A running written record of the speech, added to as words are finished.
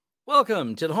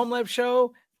Welcome to the Home Lab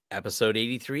Show, episode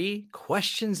 83,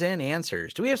 questions and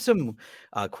answers. Do we have some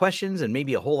questions and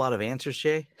maybe a whole lot of answers,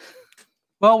 Jay?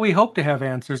 Well, we hope to have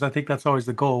answers. I think that's always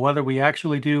the goal. Whether we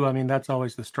actually do, I mean, that's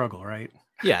always the struggle, right?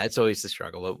 Yeah, it's always the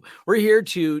struggle. But we're here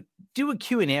to do a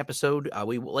Q&A episode.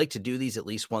 We like to do these at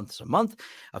least once a month.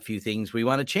 A few things we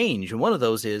want to change. And one of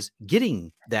those is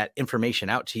getting that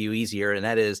information out to you easier. And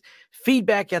that is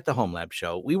feedback at the Home Lab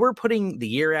Show. We were putting the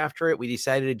year after it. We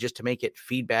decided just to make it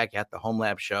feedback at the Home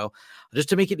Lab Show, just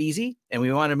to make it easy. And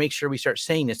we want to make sure we start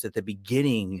saying this at the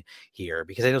beginning here,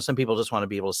 because I know some people just want to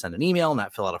be able to send an email,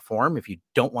 not fill out a form. If you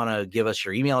don't want to give us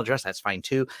your email address, that's fine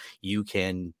too. You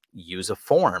can use a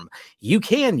form. You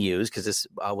can use, because this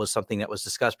was something that was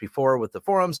discussed before with the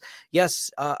forums.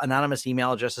 Yes, anonymous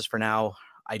email addresses for now.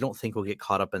 I don't think we'll get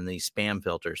caught up in the spam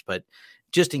filters, but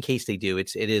just in case they do,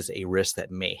 it is a risk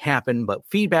that may happen. But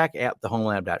feedback at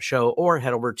thehomelab.show, or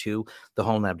head over to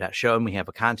thehomelab.show, and we have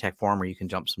a contact form where you can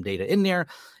dump some data in there.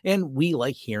 And we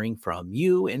like hearing from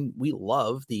you, and we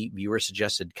love the viewer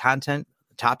suggested content,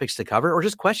 topics to cover, or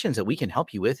just questions that we can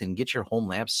help you with and get your home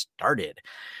lab started.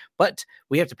 But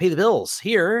we have to pay the bills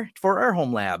here for our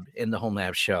home lab in the Home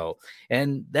Lab Show.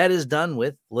 And that is done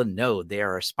with Linode. They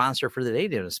are a sponsor for the day.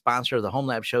 They've been a sponsor of the Home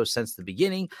Lab Show since the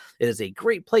beginning. It is a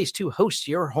great place to host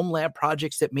your home lab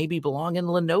projects that maybe belong in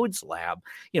Linode's lab.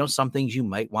 You know, some things you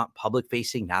might want public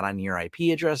facing, not on your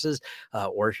IP addresses,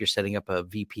 or if you're setting up a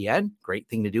VPN, great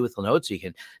thing to do with Linode. So you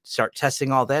can start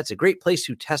testing all that. It's a great place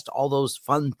to test all those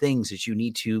fun things that you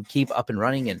need to keep up and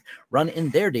running and run in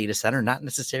their data center, not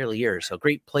necessarily yours. So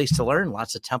great place to learn,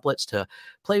 lots of templates to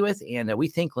play with. And we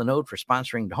thank Linode for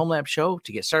sponsoring the Home Lab Show.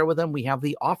 To get started with them, we have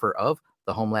the offer of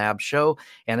the Home Lab Show,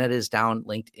 and it is down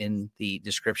linked in the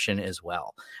description as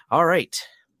well. All right.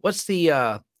 What's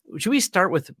the, should we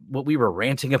start with what we were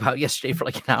ranting about yesterday for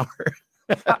like an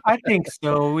hour? I think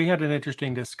so. We had an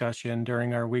interesting discussion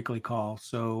during our weekly call,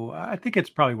 so I think it's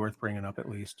probably worth bringing up at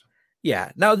least.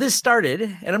 Yeah. Now this started,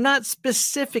 and I'm not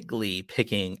specifically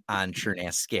picking on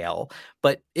TrueNAS Scale,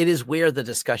 but it is where the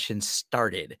discussion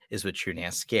started, is with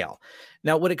TrueNAS Scale.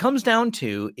 Now, what it comes down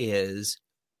to is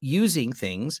using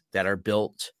things that are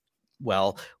built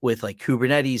well with like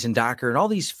Kubernetes and Docker and all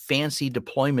these fancy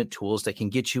deployment tools that can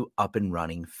get you up and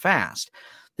running fast.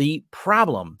 The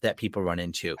problem that people run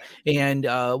into, and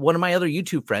one of my other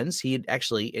YouTube friends, he had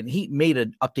actually, and he made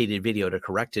an updated video to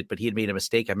correct it, but he had made a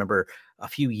mistake. I remember a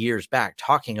few years back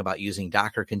talking about using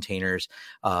Docker containers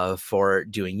for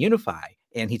doing Unify.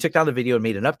 And he took down the video and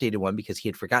made an updated one because he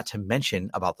had forgot to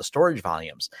mention about the storage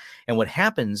volumes. And what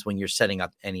happens when you're setting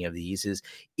up any of these is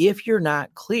if you're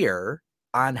not clear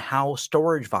on how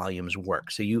storage volumes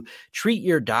work, so you treat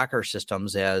your Docker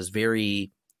systems as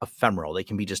very ephemeral. They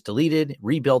can be just deleted,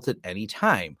 rebuilt at any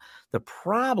time. The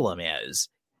problem is,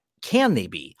 can they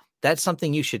be? That's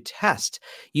something you should test.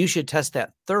 You should test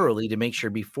that thoroughly to make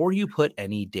sure before you put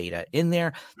any data in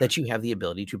there that you have the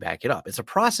ability to back it up. It's a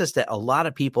process that a lot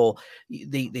of people,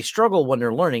 they struggle when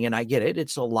they're learning, and I get it.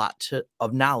 It's a lot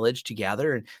of knowledge to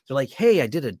gather. And they're like, hey, I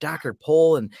did a Docker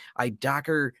pull and I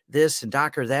Docker this and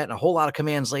Docker that, and a whole lot of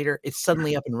commands later, it's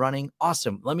suddenly up and running.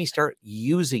 Awesome. Let me start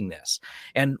using this.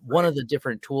 And one of the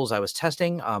different tools I was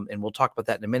testing, and we'll talk about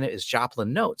that in a minute, is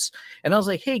Joplin Notes. And I was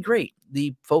like, hey, great.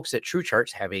 The folks at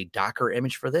TrueCharts have a Docker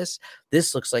image for this.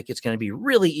 This looks like it's going to be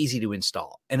really easy to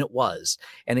install. And it was.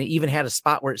 And it even had a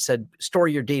spot where it said, store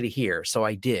your data here. So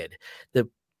I did. The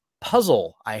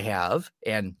puzzle I have,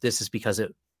 and this is because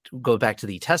it goes back to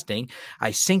the testing,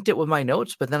 I synced it with my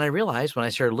notes, but then I realized when I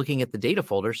started looking at the data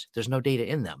folders, there's no data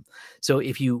in them. So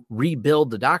if you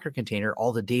rebuild the Docker container,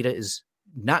 all the data is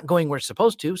not going where it's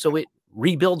supposed to. So it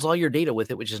rebuilds all your data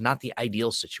with it, which is not the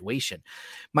ideal situation.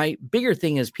 My bigger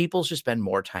thing is people should spend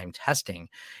more time testing.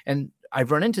 And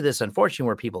I've run into this, unfortunately,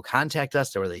 where people contact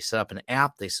us, where they set up an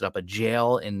app, they set up a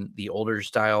jail in the older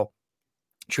style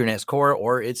TrueNAS Core,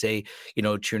 or it's a,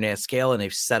 TrueNAS Scale, and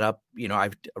they've set up,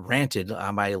 I've ranted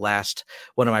on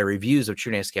one of my reviews of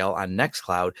TrueNAS Scale on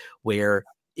Nextcloud, where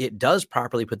it does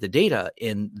properly put the data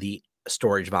in the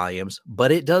storage volumes,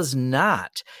 but it does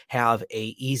not have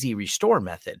a easy restore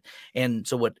method. And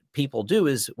so what people do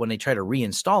is when they try to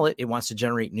reinstall it, it wants to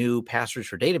generate new passwords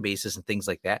for databases and things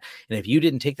like that. And if you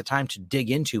didn't take the time to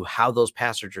dig into how those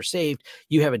passwords are saved,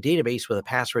 you have a database with a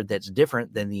password that's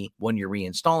different than the one you're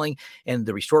reinstalling. And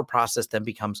the restore process then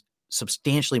becomes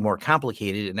substantially more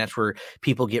complicated. And that's where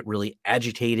people get really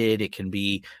agitated. It can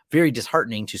be very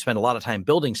disheartening to spend a lot of time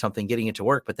building something, getting it to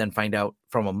work, but then find out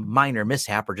from a minor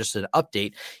mishap or just an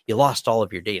update, you lost all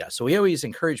of your data. So we always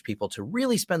encourage people to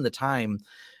really spend the time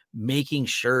making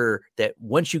sure that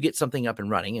once you get something up and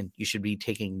running, and you should be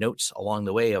taking notes along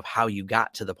the way of how you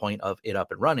got to the point of it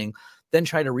up and running, then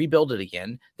try to rebuild it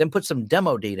again, then put some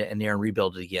demo data in there and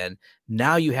rebuild it again.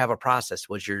 Now you have a process.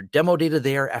 Was your demo data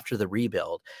there after the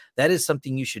rebuild? That is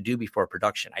something you should do before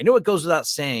production. I know it goes without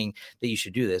saying that you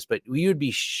should do this, but you'd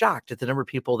be shocked at the number of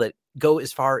people that go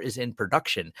as far as in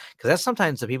production, because that's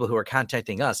sometimes the people who are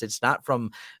contacting us. It's not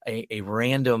from a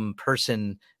random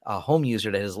person, a home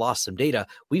user that has lost some data.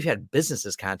 We've had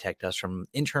businesses contact us from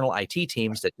internal IT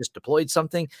teams that just deployed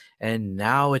something and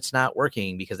now it's not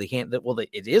working because they can't. Well,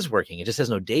 it is working. It just has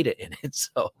no data in it.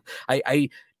 So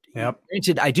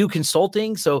granted, I do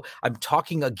consulting, so I'm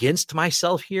talking against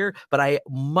myself here, but I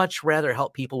much rather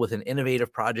help people with an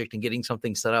innovative project and getting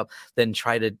something set up than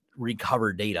try to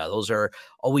recover data. Those are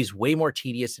always way more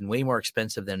tedious and way more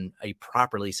expensive than a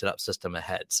properly set up system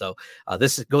ahead. So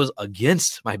this goes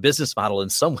against my business model in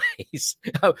some ways,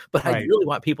 but right. I really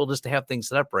want people just to have things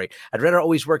set up right. I'd rather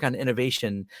always work on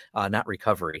innovation, not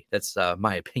recovery. That's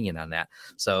my opinion on that.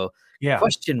 So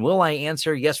question, will I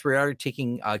answer? Yes, we are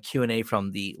taking Q&A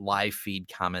from the live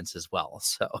feed comments as well.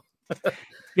 So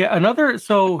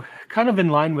so kind of in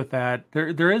line with that,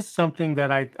 there is something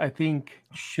that I think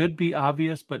should be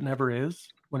obvious, but never is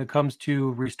when it comes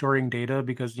to restoring data,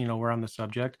 because, we're on the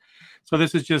subject. So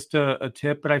this is just a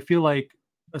tip, but I feel like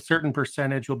a certain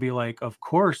percentage will be like, of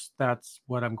course, that's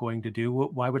what I'm going to do.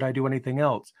 Why would I do anything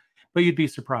else? But you'd be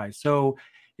surprised. So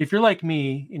if you're like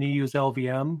me and you use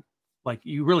LVM, like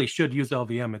you really should use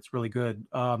LVM. It's really good.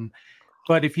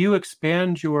 But if you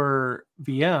expand your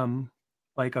VM,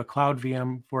 like a cloud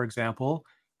VM, for example,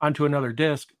 onto another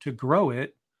disk to grow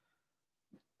it,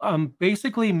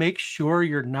 basically make sure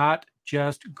you're not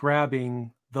just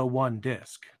grabbing the one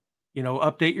disk.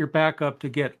 Update your backup to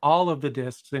get all of the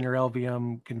disks in your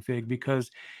LVM config, because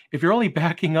if you're only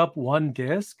backing up one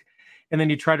disk and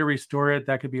then you try to restore it,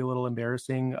 that could be a little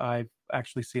embarrassing. I've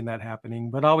actually seen that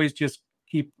happening, but always just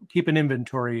keep an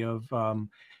inventory of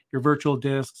your virtual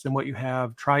disks and what you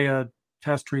have. Try a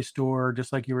test restore,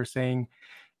 just like you were saying.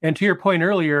 And to your point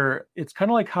earlier, it's kind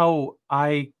of like how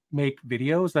I make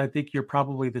videos. I think you're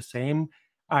probably the same.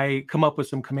 I come up with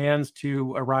some commands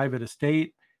to arrive at a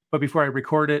state, but before I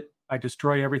record it, I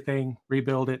destroy everything,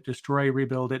 rebuild it, destroy,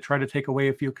 rebuild it, try to take away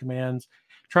a few commands,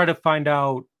 try to find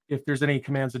out if there's any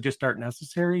commands that just aren't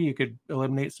necessary. You could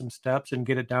eliminate some steps and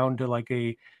get it down to like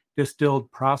a distilled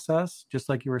process, just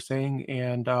like you were saying.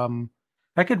 And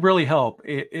that could really help.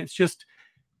 It's just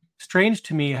strange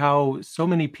to me how so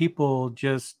many people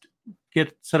just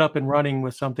get set up and running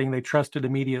with something they trusted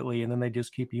immediately, and then they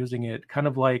just keep using it. Kind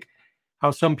of like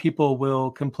how some people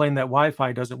will complain that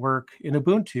Wi-Fi doesn't work in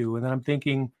Ubuntu. And then I'm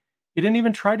thinking, you didn't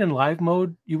even try it in live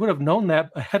mode. You would have known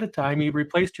that ahead of time. You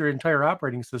replaced your entire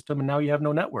operating system and now you have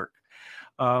no network.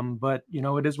 But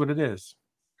it is what it is.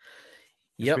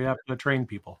 Yep. We have to train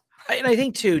people. And I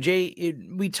think too, Jay,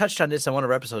 we touched on this on one of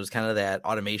our episodes, kind of that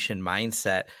automation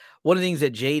mindset. One of the things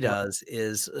that Jay does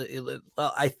is,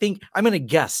 I think I'm going to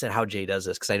guess at how Jay does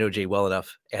this, because I know Jay well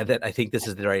enough, and that I think this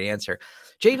is the right answer.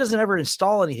 Jay doesn't ever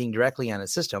install anything directly on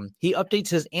his system. He updates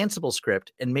his Ansible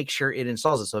script and makes sure it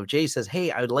installs it. So if Jay says,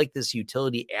 hey, I would like this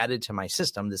utility added to my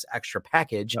system, this extra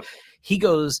package, he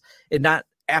goes and not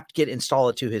apt-get install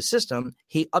it to his system.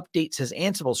 He updates his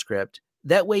Ansible script.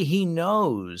 That way he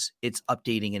knows it's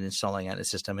updating and installing on his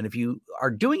system. And if you are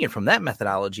doing it from that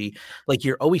methodology, like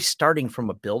you're always starting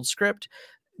from a build script,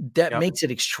 that makes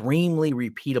it extremely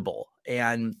repeatable.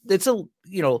 And it's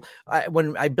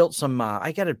when I built some,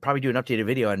 I got to probably do an updated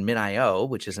video on MinIO,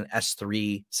 which is an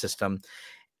S3 system.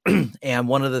 And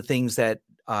one of the things that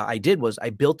I did was I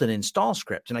built an install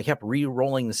script, and I kept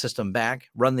re-rolling the system back,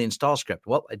 run the install script.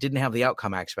 Well, I didn't have the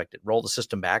outcome I expected. Roll the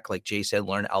system back, like Jay said,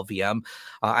 learn LVM.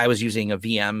 I was using a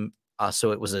VM,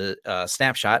 so it was a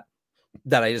snapshot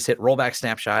that I just hit rollback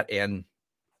snapshot and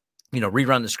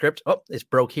rerun the script. Oh, it's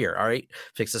broke here. All right,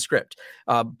 fix the script.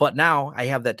 But now I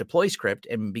have that deploy script,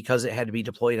 and because it had to be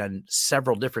deployed on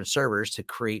several different servers to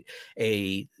create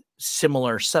a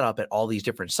similar setup at all these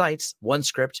different sites, one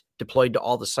script deployed to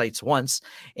all the sites once,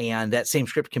 and that same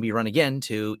script can be run again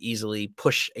to easily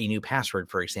push a new password,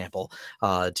 for example,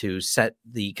 to set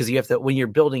because you have to, when you're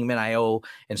building MinIO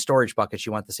and storage buckets,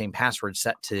 you want the same password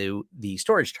set to the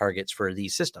storage targets for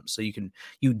these systems. So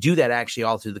you do that actually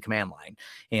all through the command line,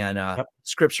 and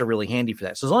scripts are really handy for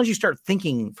that. So as long as you start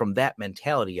thinking from that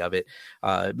mentality of it,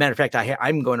 matter of fact,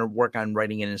 I'm going to work on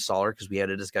writing an installer, because we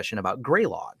had a discussion about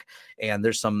Graylog, and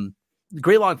there's some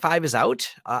Graylog 5 is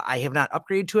out. I have not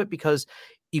upgraded to it because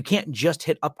you can't just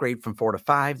hit upgrade from 4 to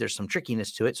 5. There's some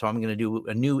trickiness to it. So I'm going to do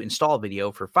a new install video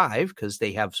for 5 because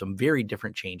they have some very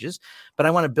different changes. But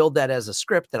I want to build that as a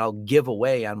script that I'll give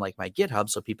away on like my GitHub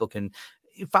so people can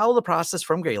follow the process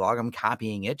from Graylog. I'm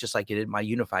copying it just like I did my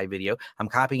Unify video. I'm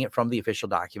copying it from the official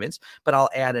documents, but I'll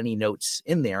add any notes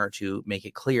in there to make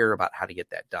it clear about how to get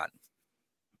that done.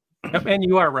 Yep, and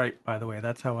you are right, by the way.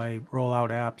 That's how I roll out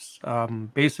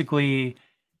apps. Basically,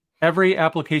 every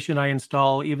application I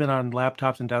install, even on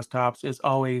laptops and desktops, is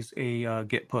always a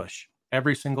Git push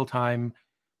every single time.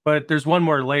 But there's one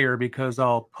more layer because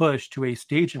I'll push to a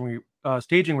staging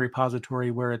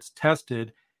repository where it's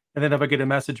tested. And then if I get a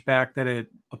message back that it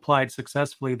applied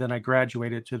successfully, then I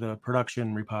graduate it to the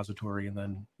production repository. And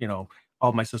then,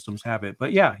 all my systems have it.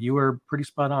 But yeah, you were pretty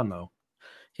spot on, though.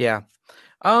 Yeah.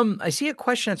 I see a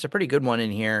question. It's a pretty good one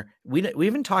in here. We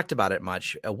haven't talked about it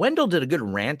much. Wendell did a good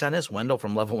rant on this. Wendell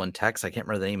from Level 1 Techs. I can't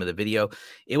remember the name of the video.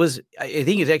 I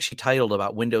think it's actually titled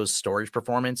about Windows storage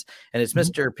performance. And it's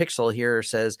Mr. Pixel here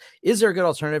says, is there a good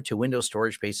alternative to Windows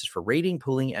storage spaces for RAIDing,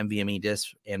 pooling, NVMe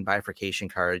disks, and bifurcation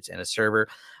cards and a server?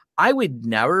 I would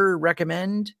never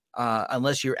recommend,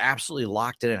 unless you're absolutely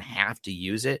locked in and have to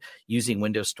use it, using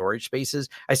Windows storage spaces.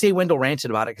 I say Wendell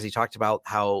ranted about it because he talked about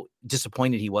how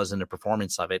disappointed he was in the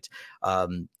performance of it,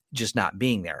 just not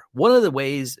being there. One of the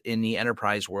ways in the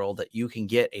enterprise world that you can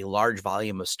get a large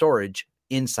volume of storage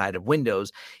inside of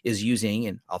Windows is using,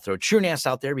 and I'll throw TrueNAS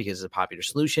out there because it's a popular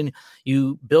solution.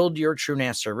 You build your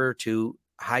TrueNAS server to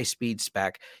high speed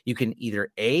spec. You can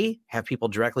either A, have people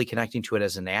directly connecting to it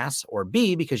as a NAS, or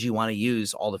B, because you want to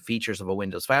use all the features of a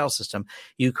Windows file system,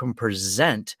 you can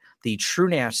present the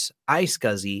TrueNAS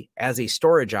iSCSI as a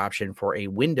storage option for a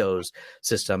Windows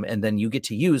system. And then you get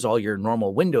to use all your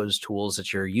normal Windows tools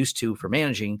that you're used to for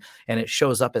managing, and it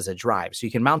shows up as a drive. So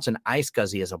you can mount an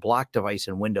iSCSI as a block device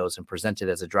in Windows and present it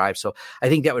as a drive. So I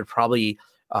think that would probably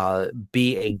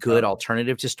be a good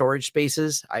alternative to storage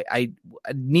spaces. I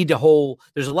need to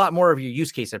there's a lot more of your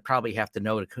use case I probably have to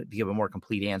know to give a more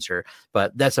complete answer,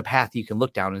 but that's a path you can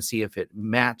look down and see if it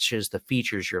matches the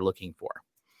features you're looking for.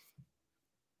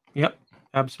 Yep,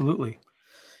 absolutely.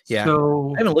 Yeah.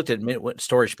 So I haven't looked at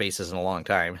storage spaces in a long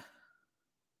time.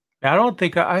 I don't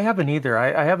think I haven't either.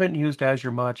 I haven't used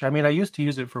Azure much. I mean, I used to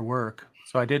use it for work,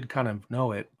 so I did kind of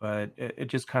know it, but it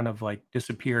just kind of like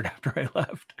disappeared after I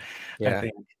left, I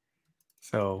think.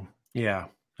 So yeah,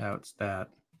 that's that.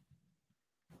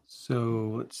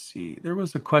 So let's see. There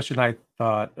was a question I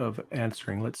thought of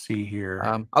answering. Let's see here.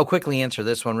 I'll quickly answer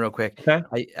this one real quick.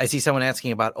 Okay. I see someone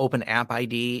asking about Open App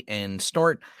ID and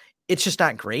Snort. It's just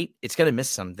not great. It's going to miss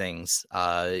some things.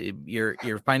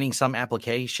 You're finding some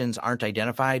applications aren't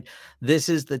identified. This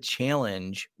is the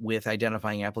challenge with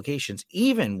identifying applications,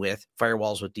 even with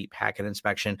firewalls with deep packet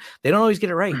inspection. They don't always get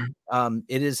it right.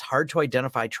 It is hard to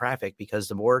identify traffic because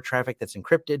the more traffic that's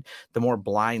encrypted, the more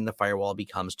blind the firewall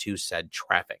becomes to said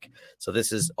traffic. So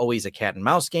this is always a cat and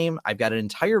mouse game. I've got an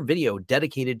entire video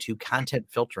dedicated to content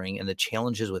filtering and the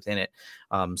challenges within it.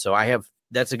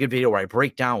 That's a good video where I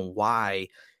break down why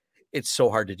it's so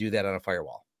hard to do that on a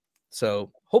firewall.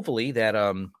 So hopefully that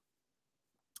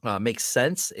makes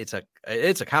sense. It's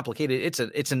a complicated,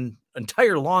 it's an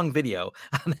entire long video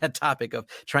on that topic of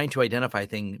trying to identify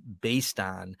things based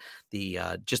on the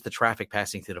just the traffic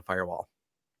passing through the firewall.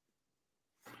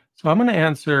 So I'm going to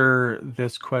answer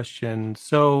this question.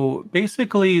 So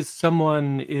basically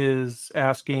someone is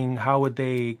asking how would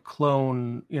they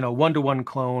clone, one-to-one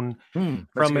clone from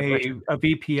a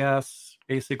VPS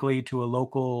basically to a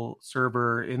local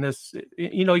server. In this,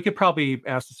 you could probably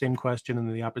ask the same question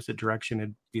in the opposite direction.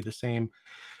 It'd be the same.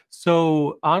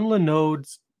 So on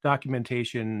Linode's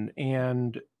documentation,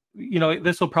 and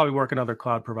this will probably work in other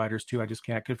cloud providers too. I just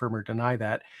can't confirm or deny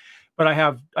that. But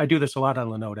I do this a lot on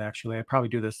Linode, actually. I probably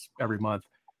do this every month.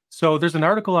 So there's an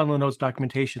article on Linode's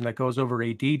documentation that goes over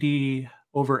a DD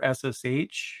over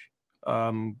SSH,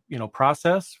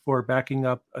 process for backing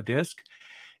up a disk.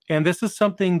 And this is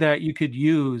something that you could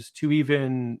use to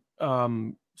even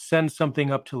send something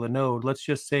up to Linode. Let's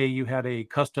just say you had a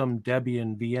custom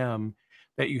Debian VM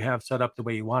that you have set up the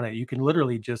way you want it. You can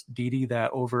literally just DD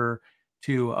that over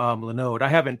to Linode. I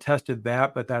haven't tested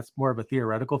that, but that's more of a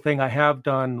theoretical thing. I have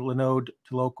done Linode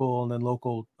to local and then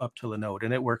local up to Linode,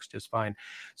 and it works just fine.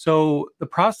 So the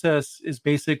process is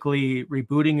basically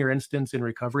rebooting your instance in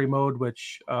recovery mode,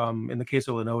 which in the case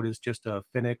of Linode is just a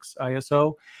Phoenix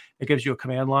ISO. It gives you a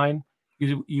command line.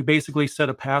 You basically set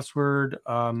a password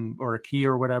or a key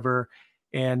or whatever,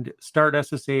 and start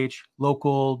SSH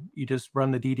local. You just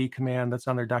run the DD command that's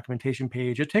on their documentation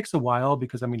page. It takes a while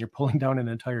because, you're pulling down an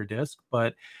entire disk,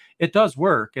 but it does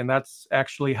work. And that's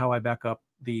actually how I back up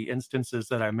the instances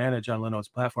that I manage on Linode's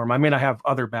platform. I have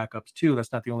other backups too.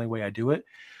 That's not the only way I do it,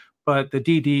 but the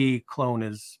DD clone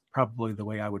is probably the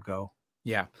way I would go.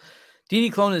 Yeah.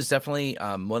 DD clone is definitely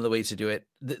one of the ways to do it.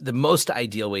 The most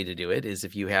ideal way to do it is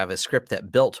if you have a script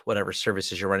that built whatever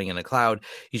services you're running in the cloud,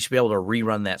 you should be able to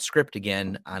rerun that script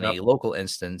again on a local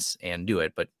instance and do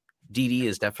it. But DD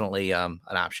is definitely an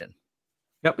option.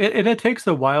 Yep. And it takes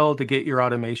a while to get your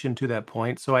automation to that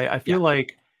point. So I feel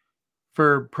like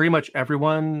for pretty much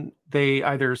everyone, they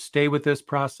either stay with this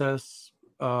process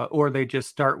or they just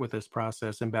start with this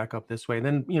process and back up this way. And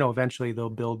then, eventually they'll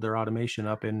build their automation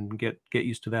up and get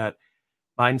used to that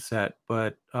mindset.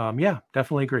 But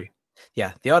definitely agree.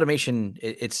 Yeah, the automation,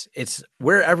 it's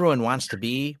where everyone wants to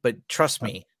be, but trust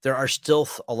me, there are still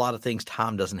a lot of things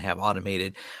Tom doesn't have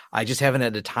automated. I just haven't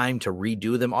had the time to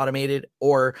redo them automated.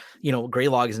 Or,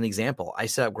 Graylog is an example. I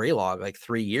set up Graylog like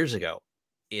 3 years ago,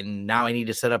 and now I need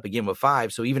to set up again with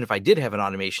 5. So even if I did have an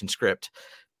automation script,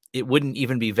 it wouldn't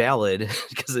even be valid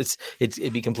because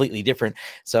it'd be completely different.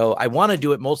 So I want to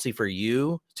do it mostly for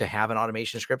you to have an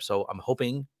automation script. So I'm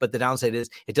hoping, but the downside is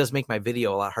it does make my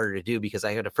video a lot harder to do because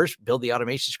I had to first build the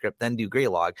automation script, then do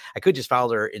Graylog. I could just follow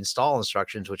their install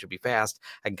instructions, which would be fast.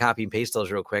 I can copy and paste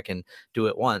those real quick and do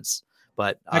it once.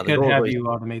 But I could have you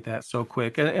automate that so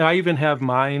quick. And I even have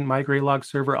my Graylog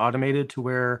server automated to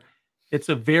where it's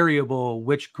a variable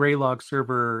which Graylog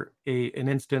server an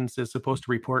instance is supposed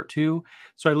to report to.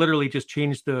 So I literally just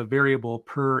changed the variable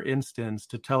per instance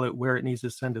to tell it where it needs to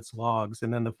send its logs,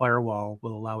 and then the firewall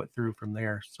will allow it through from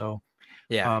there. So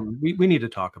we need to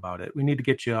talk about it. We need to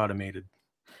get you automated.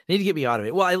 Need to get me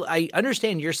automated. Well, I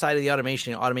understand your side of the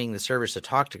automation, automating the servers to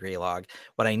talk to Graylog.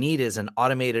 What I need is an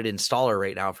automated installer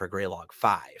right now for Graylog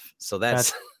 5. So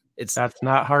that's that's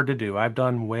not hard to do. I've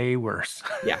done way worse.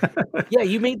 Yeah.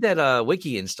 You made that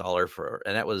wiki installer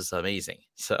and that was amazing.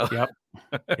 So yep.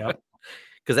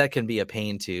 Because that can be a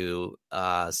pain to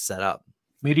set up.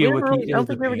 MediaWiki. I don't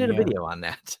think we ever did a video on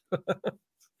that.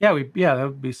 that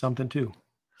would be something too.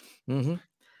 Mm-hmm.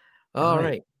 All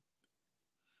right.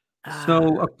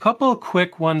 So a couple of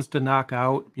quick ones to knock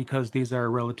out because these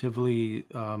are relatively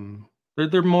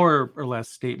they're more or less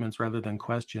statements rather than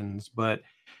questions. But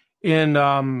in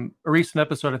a recent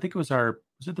episode, I think it was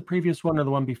was it the previous one or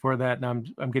the one before that?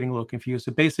 And I'm getting a little confused.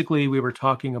 So basically, we were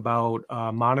talking about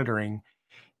monitoring,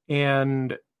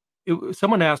 and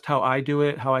someone asked how I do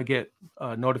it, how I get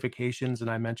notifications, and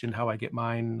I mentioned how I get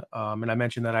mine, and I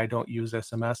mentioned that I don't use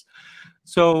SMS.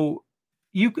 So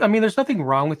there's nothing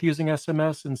wrong with using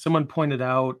SMS. And someone pointed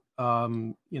out,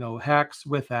 Hacks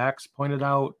with Axe pointed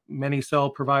out many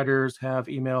cell providers have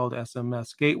emailed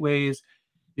SMS gateways.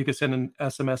 You can send in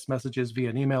SMS messages via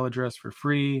an email address for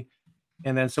free.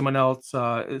 And then someone else,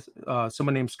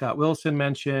 someone named Scott Wilson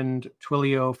mentioned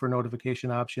Twilio for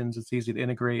notification options. It's easy to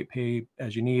integrate, pay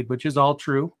as you need, which is all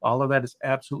true. All of that is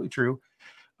absolutely true.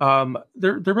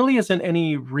 There really isn't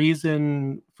any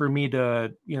reason for me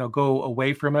to, go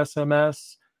away from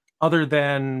SMS other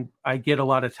than I get a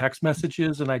lot of text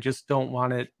messages and I just don't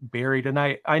want it buried. And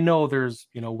I know there's,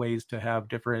 ways to have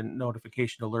different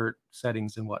notification alert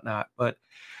settings and whatnot, but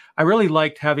I really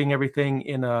liked having everything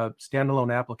in a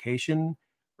standalone application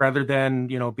rather than,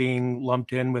 being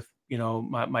lumped in with,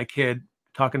 my kid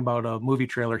talking about a movie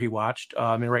trailer he watched.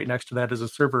 And right next to that is a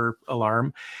server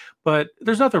alarm, but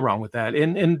there's nothing wrong with that.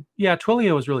 And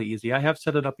Twilio is really easy. I have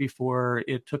set it up before.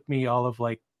 It took me all of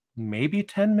maybe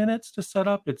 10 minutes to set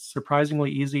up. It's surprisingly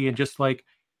easy. And just like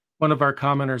one of our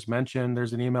commenters mentioned,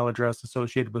 there's an email address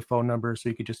associated with phone number. So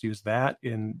you could just use that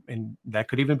and that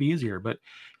could even be easier. But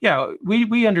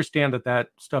we understand that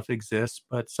stuff exists,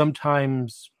 but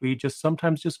sometimes we just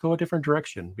go a different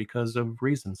direction because of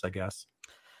reasons, I guess.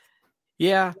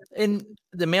 Yeah. And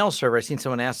the mail server, I've seen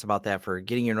someone ask about that for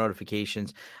getting your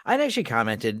notifications. I'd actually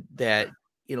commented that,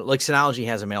 Synology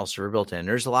has a mail server built in.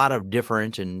 There's a lot of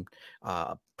different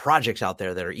projects out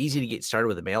there that are easy to get started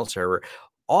with a mail server.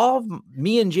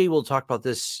 Me and Jay will talk about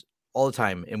this all the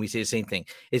time, and we say the same thing.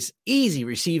 It's easy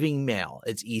receiving mail.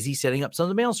 It's easy setting up some of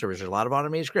the mail servers. There's a lot of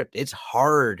automated script. It's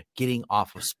hard getting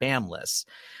off of spam lists.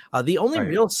 The only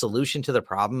real solution to the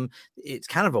problem, it's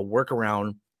kind of a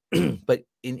workaround, but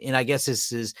I guess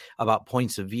this is about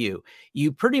points of view.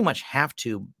 You pretty much have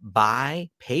to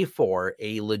pay for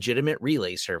a legitimate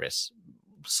relay service,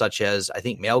 such as I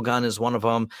think Mailgun is one of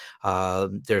them.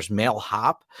 There's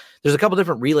MailHop. There's a couple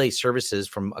different relay services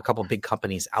from a couple big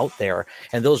companies out there.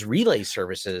 And those relay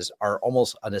services are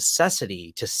almost a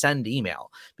necessity to send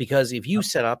email, because if you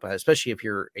set up, especially if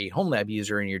you're a home lab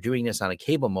user and you're doing this on a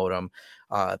cable modem,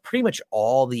 pretty much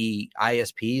all the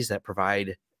ISPs that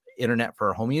provide internet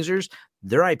for home users,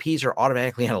 their IPs are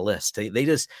automatically on a list. They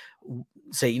just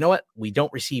say, you know what, we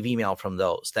don't receive email from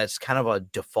those. That's kind of a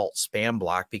default spam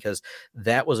block, because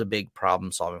that was a big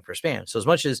problem solving for spam. So as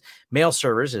much as mail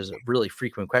servers is a really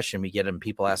frequent question we get, and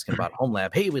people asking about Home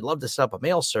Lab, hey, we'd love to set up a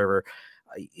mail server.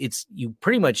 It's, you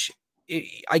pretty much,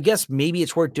 I guess maybe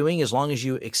it's worth doing as long as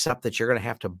you accept that you're going to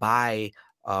have to buy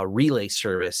relay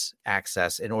service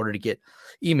access in order to get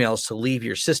emails to leave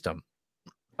your system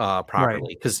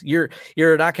properly, because you're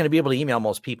not going to be able to email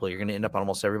most people. You're going to end up on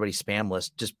almost everybody's spam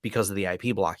list just because of the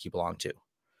IP block you belong to.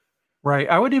 Right.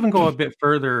 I would even go a bit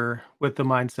further with the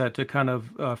mindset to kind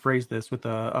of phrase this with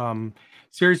a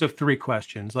series of 3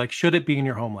 questions. Like, should it be in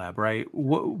your home lab, right?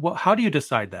 How do you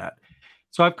decide that?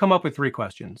 So I've come up with 3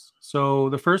 questions. So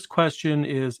the first question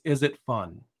is it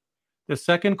fun? The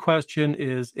second question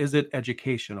is it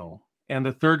educational? And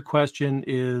the third question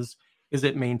is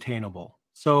it maintainable?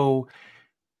 So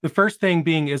the first thing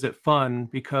being, is it fun?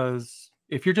 Because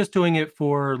if you're just doing it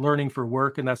for learning for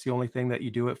work, and that's the only thing that you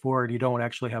do it for, and you don't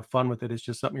actually have fun with it, it's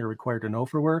just something you're required to know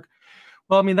for work.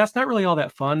 Well, I mean, that's not really all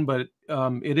that fun, but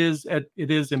it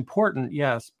is important,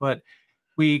 yes. But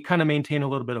we kind of maintain a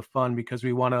little bit of fun because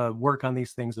we want to work on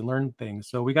these things and learn things.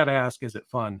 So we got to ask, is it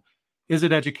fun? Is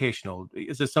it educational?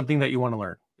 Is this something that you want to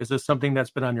learn? Is this something that's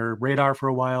been on your radar for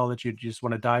a while that you just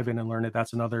want to dive in and learn it?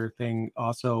 That's another thing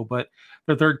also. But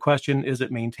the third question, is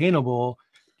it maintainable?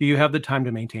 Do you have the time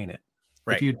to maintain it?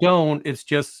 Right. If you don't, it's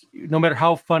just, no matter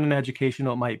how fun and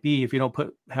educational it might be, if you don't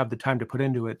have the time to put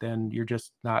into it, then you're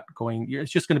just not going,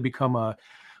 it's just going to become a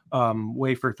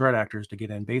way for threat actors to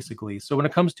get in, basically. So when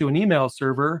it comes to an email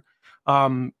server,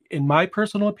 in my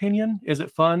personal opinion, is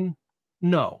it fun?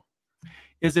 No.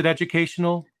 Is it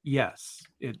educational? Yes,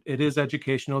 it is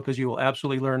educational, because you will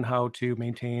absolutely learn how to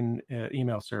maintain an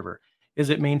email server. Is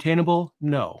it maintainable?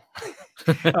 No.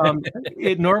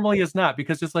 It normally is not,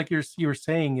 because just like you were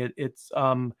saying, it's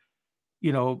blocklist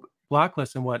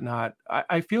and whatnot.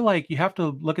 I feel like you have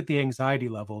to look at the anxiety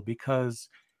level, because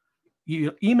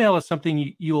email is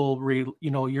something you're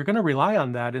going to rely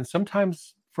on that, and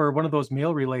sometimes for one of those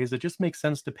mail relays, it just makes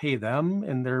sense to pay them,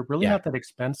 and they're really not that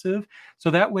expensive.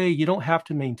 So that way you don't have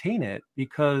to maintain it,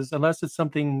 because unless it's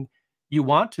something you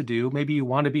want to do, maybe you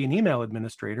want to be an email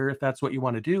administrator. If that's what you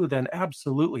want to do, then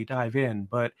absolutely dive in.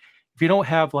 But if you don't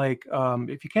have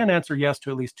if you can't answer yes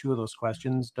to at least 2 of those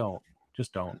questions, don't.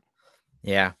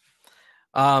 Yeah.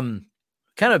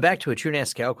 Kind of back to a TrueNAS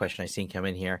scale question I seen come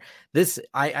in here.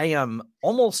 I am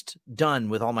almost done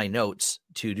with all my notes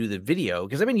to do the video,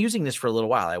 because I've been using this for a little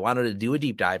while. I wanted to do a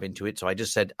deep dive into it. So I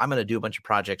just said, I'm going to do a bunch of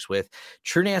projects with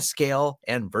TrueNAS scale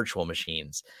and virtual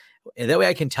machines. And that way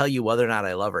I can tell you whether or not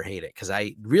I love or hate it, because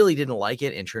I really didn't like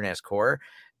it in TrueNAS Core.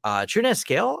 TrueNAS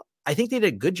scale, I think they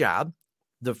did a good job.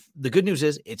 The good news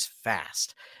is it's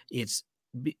fast.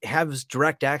 Has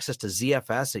direct access to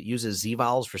ZFS. It uses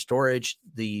ZVols for storage.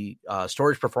 The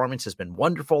storage performance has been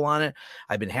wonderful on it.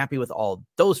 I've been happy with all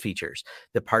those features.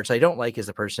 The parts I don't like is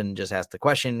the person just asked the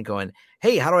question going,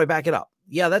 hey, how do I back it up?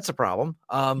 Yeah, that's a problem.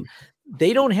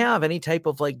 They don't have any type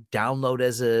of download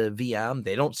as a VM.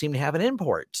 They don't seem to have an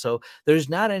import. So there's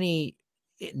not any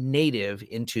native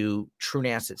into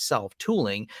TrueNAS itself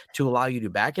tooling to allow you to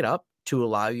back it up, to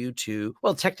allow you to,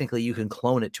 well, technically you can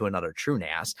clone it to another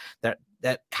TrueNAS.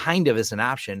 That kind of is an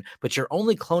option, but you're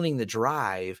only cloning the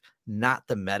drive, not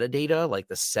the metadata, like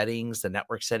the settings, the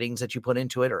network settings that you put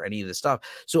into it, or any of the stuff.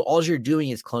 So all you're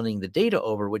doing is cloning the data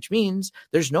over, which means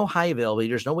there's no high availability.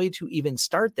 There's no way to even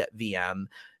start that VM.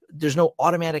 There's no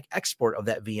automatic export of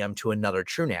that VM to another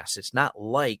TrueNAS. It's not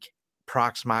like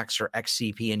Proxmox or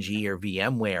XCP-ng or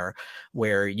VMware,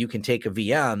 where you can take a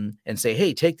VM and say,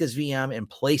 hey, take this VM and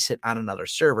place it on another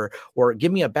server, or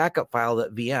give me a backup file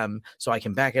of that VM so I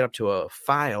can back it up to a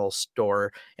file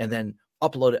store and then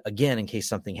upload it again in case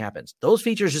something happens. Those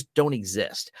features just don't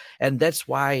exist. And that's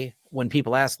why when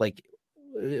people ask,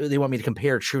 they want me to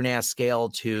compare TrueNAS scale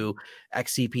to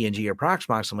XCP-ng or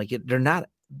Proxmox, I'm like,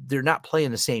 they're not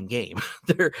playing the same game.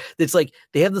 It's like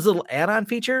they have this little add-on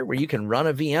feature where you can run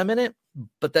a VM in it,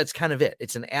 but that's kind of it.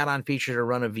 It's an add-on feature to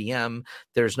run a VM.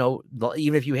 There's no,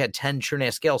 even if you had 10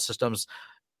 TrueNAS scale systems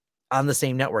on the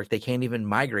same network, they can't even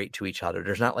migrate to each other.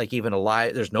 There's not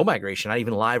there's no migration, not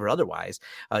even live or otherwise.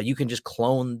 You can just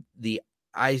clone the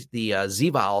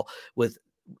ZVol with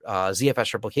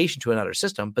ZFS replication to another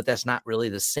system, but that's not really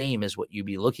the same as what you'd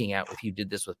be looking at if you did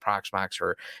this with Proxmox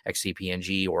or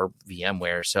XCP-ng or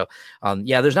VMware. So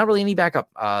there's not really any backup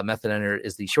method in it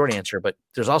is the short answer, but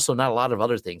there's also not a lot of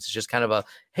other things. It's just kind of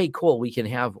hey, cool, we can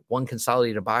have one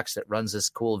consolidated box that runs this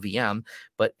cool VM.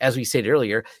 But as we said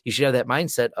earlier, you should have that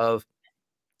mindset of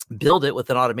build it with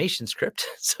an automation script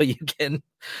so you can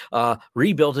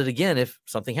rebuild it again if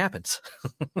something happens.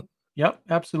 Yep,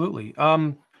 absolutely.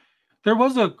 There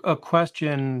was a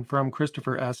question from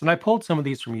Christopher S, and I pulled some of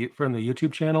these from the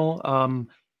YouTube channel.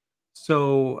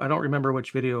 So I don't remember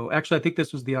which video. Actually, I think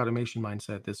this was the automation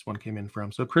mindset this one came in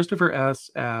from. So Christopher S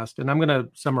asked, and I'm going to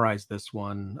summarize this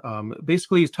one.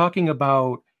 Basically, he's talking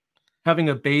about having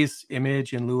a base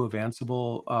image in lieu of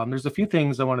Ansible. There's a few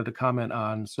things I wanted to comment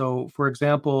on. So, for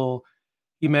example,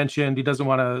 he mentioned he doesn't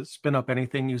want to spin up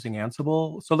anything using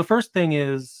Ansible. So the first thing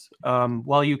is,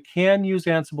 while you can use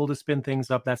Ansible to spin things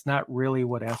up, that's not really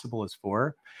what Ansible is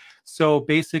for. So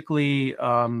basically,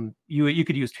 you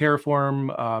could use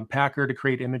Terraform, Packer to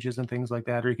create images and things like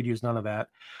that, or you could use none of that.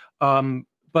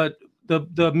 But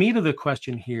the meat of the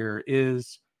question here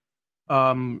is,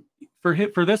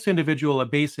 for this individual, a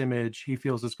base image he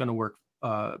feels is going to work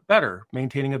better,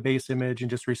 maintaining a base image and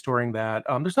just restoring that.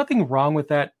 There's nothing wrong with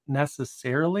that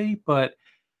necessarily, but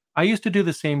I used to do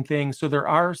the same thing. So there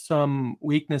are some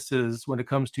weaknesses when it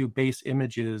comes to base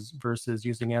images versus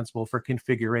using Ansible for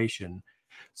configuration.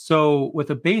 So with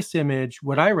a base image,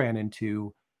 what I ran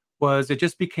into was it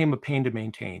just became a pain to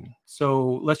maintain.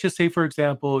 So let's just say, for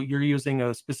example, you're using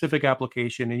a specific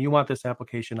application and you want this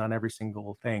application on every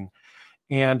single thing.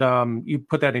 And you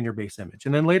put that in your base image.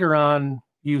 And then later on,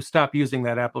 you stop using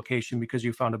that application because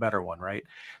you found a better one, right?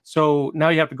 So now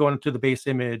you have to go into the base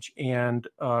image and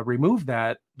remove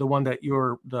that,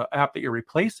 the app that you're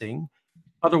replacing.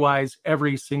 Otherwise,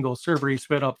 every single server you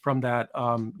spin up from that,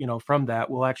 from that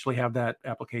will actually have that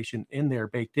application in there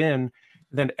baked in.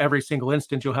 Then every single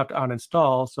instance you'll have to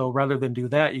uninstall. So rather than do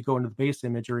that, you go into the base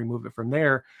image and remove it from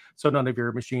there. So none of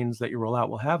your machines that you roll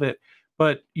out will have it.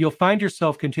 But you'll find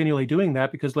yourself continually doing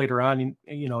that because later on,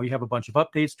 you have a bunch of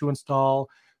updates to install.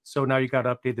 So now you got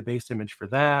to update the base image for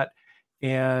that.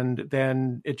 And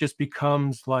then it just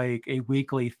becomes like a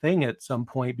weekly thing at some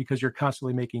point because you're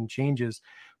constantly making changes.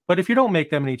 But if you don't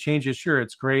make that many changes, sure,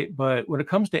 it's great. But when it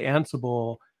comes to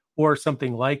Ansible or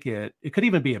something like it, it could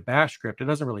even be a bash script. It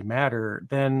doesn't really matter.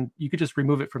 Then you could just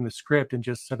remove it from the script and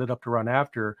just set it up to run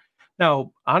after.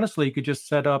 Now, honestly, you could just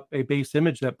set up a base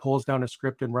image that pulls down a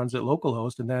script and runs it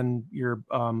localhost, and then your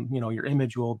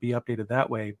image will be updated that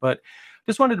way. But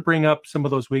just wanted to bring up some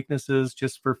of those weaknesses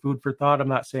just for food for thought. I'm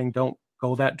not saying don't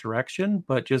go that direction,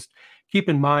 but just keep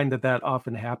in mind that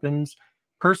often happens.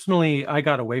 Personally, I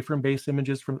got away from base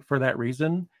images for that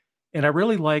reason. And I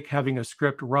really like having a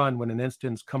script run when an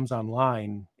instance comes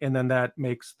online, and then that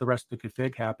makes the rest of the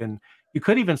config happen. You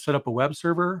could even set up a web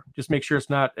server, just make sure it's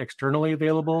not externally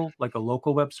available, like a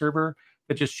local web server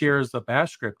that just shares the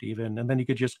bash script even. And then you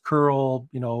could just curl,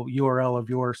 URL of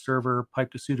your server,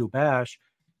 pipe to sudo bash,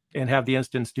 and have the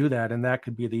instance do that. And that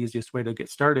could be the easiest way to get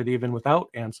started, even without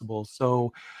Ansible.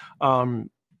 So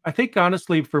I think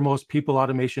honestly, for most people,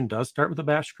 automation does start with a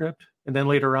bash script. And then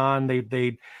later on,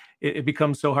 it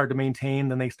becomes so hard to maintain,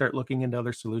 then they start looking into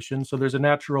other solutions. So there's a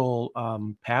natural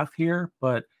path here,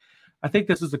 but I think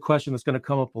this is a question that's going to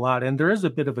come up a lot. And there is a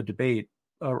bit of a debate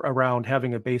around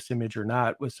having a base image or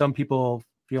not, with some people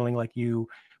feeling like you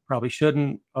probably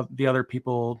shouldn't. The other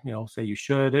people, say you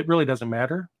should. It really doesn't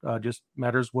matter. Just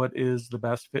matters what is the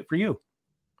best fit for you.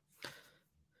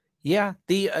 Yeah,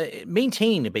 the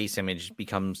maintaining a base image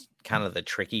becomes kind of the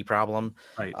tricky problem.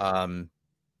 Right.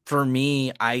 For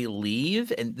me, I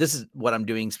leave, and this is what I'm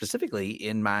doing specifically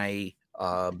in my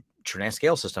TrueNAS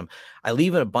scale system. I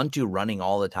leave an Ubuntu running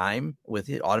all the time with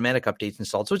automatic updates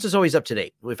installed. So it's just always up to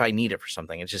date if I need it for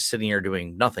something. It's just sitting here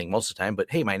doing nothing most of the time. But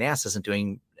hey, my NAS isn't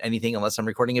doing anything unless I'm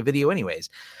recording a video anyways.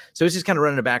 So it's just kind of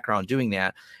running in the background doing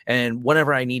that. And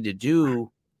whenever I need to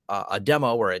do a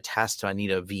demo or a test, so I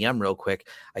need a VM real quick,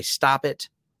 I stop it,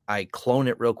 I clone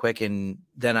it real quick, and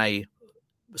then I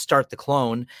start the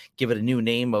clone, give it a new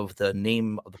name of the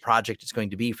project it's going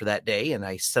to be for that day. And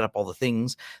I set up all the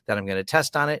things that I'm going to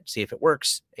test on it, see if it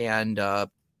works. And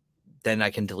then I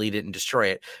can delete it and destroy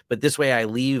it. But this way I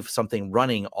leave something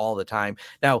running all the time.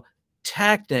 Now,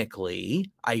 technically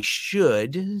I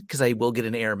should, because I will get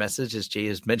an error message, as Jay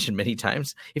has mentioned many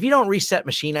times, if you don't reset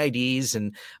machine IDs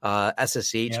and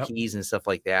SSH keys and stuff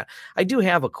like that. I do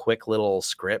have a quick little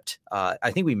script.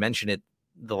 I think we mentioned it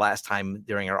the last time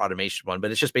during our automation one,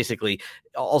 but it's just basically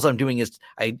all I'm doing is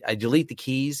I delete the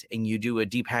keys, and you do a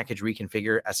depackage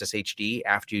reconfigure SSHD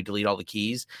after you delete all the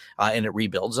keys, and it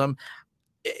rebuilds them.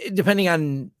 Depending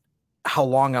on how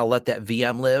long I'll let that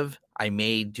VM live, I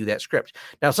may do that script.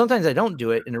 Now, sometimes I don't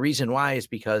do it, and the reason why is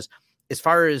because as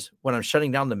far as when I'm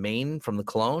shutting down the main from the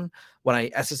clone, when I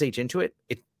SSH into it,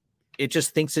 it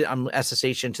just thinks that I'm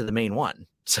SSH into the main one.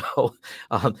 So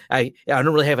I don't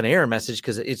really have an error message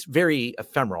because it's very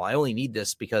ephemeral. I only need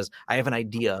this because I have an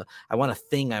idea. I want a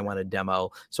thing I want to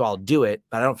demo, so I'll do it,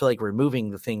 but I don't feel like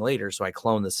removing the thing later, so I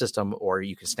clone the system, or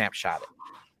you can snapshot it.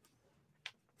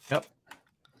 Yep.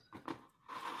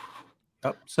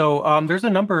 So there's a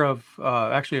number of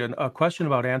actually a question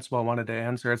about Ansible I wanted to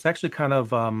answer. It's actually kind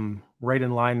of right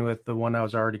in line with the one I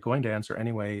was already going to answer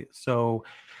anyway. So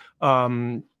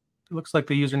it looks like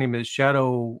the username is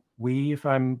Shadow Wee, if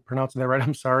I'm pronouncing that right.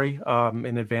 I'm sorry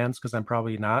in advance because I'm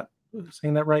probably not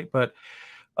saying that right. But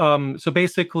so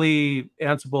basically,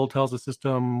 Ansible tells the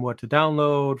system what to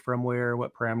download, from where,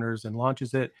 what parameters, and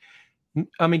launches it.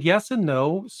 I mean, yes and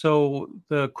no. So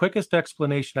the quickest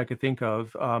explanation I could think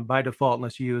of by default,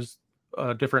 unless you use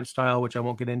a different style, which I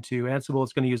won't get into, Ansible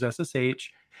is going to use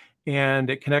SSH, and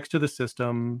it connects to the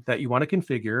system that you want to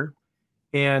configure.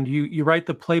 And you write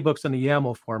the playbooks in the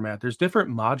YAML format. There's different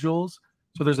modules.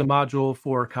 So there's a module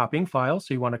for copying files.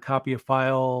 So you want to copy a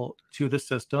file to the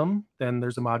system, then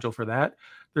there's a module for that.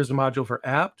 There's a module for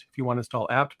apt. If you want to install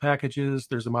apt packages,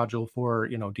 there's a module for,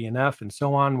 DNF and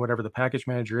so on. Whatever the package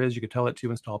manager is, you could tell it to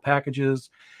install packages.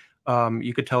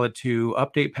 You could tell it to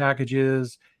update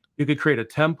packages. You could create a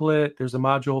template. There's a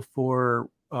module for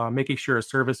making sure a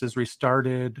service is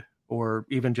restarted or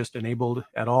even just enabled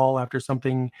at all after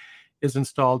something is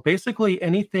installed. Basically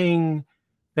anything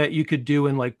that you could do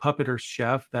in like Puppet or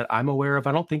Chef that I'm aware of.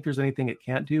 I don't think there's anything it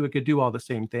can't do. It could do all the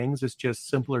same things. It's just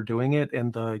simpler doing it.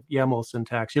 And the YAML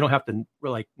syntax, you don't have to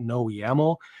like know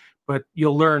YAML, but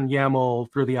you'll learn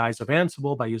YAML through the eyes of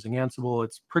Ansible by using Ansible.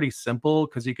 It's pretty simple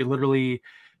because you could literally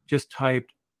just type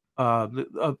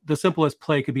the simplest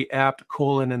play could be apt :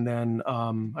 and then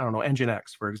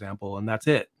Nginx, for example, and that's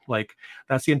it. Like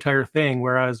that's the entire thing.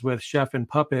 Whereas with Chef and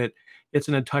Puppet, it's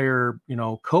an entire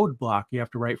code block you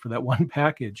have to write for that one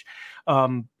package.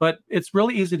 But it's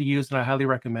really easy to use, and I highly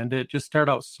recommend it. Just start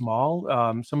out small.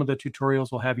 Some of the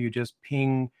tutorials will have you just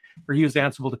ping or use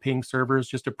Ansible to ping servers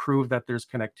just to prove that there's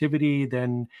connectivity.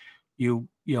 Then you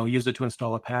use it to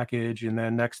install a package, and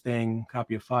then next thing,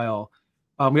 copy a file.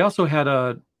 We also had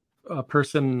a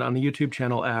person on the YouTube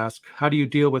channel ask, how do you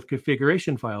deal with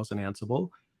configuration files in Ansible?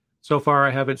 So far,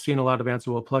 I haven't seen a lot of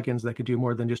Ansible plugins that could do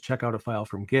more than just check out a file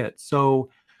from Git. So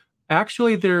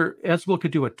actually, Ansible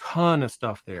could do a ton of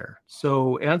stuff there.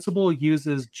 So Ansible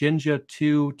uses Jinja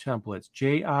 2 templates,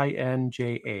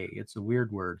 Jinja. It's a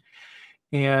weird word.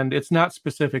 And it's not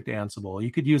specific to Ansible.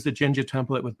 You could use the Jinja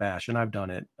template with Bash, and I've done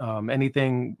it.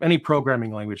 Any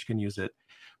programming language can use it.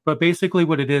 But basically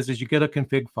what it is you get a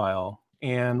config file,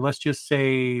 and let's just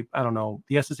say, I don't know,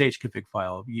 the SSH config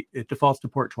file, it defaults to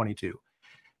port 22.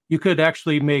 You could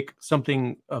actually make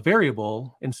something a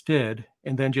variable instead,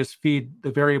 and then just feed the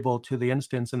variable to the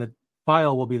instance, and the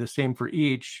file will be the same for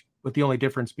each, with the only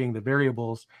difference being the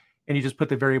variables. And you just put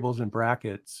the variables in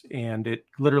brackets, and it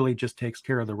literally just takes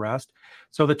care of the rest.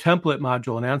 So the template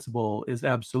module in Ansible is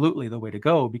absolutely the way to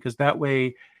go, because that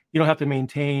way you don't have to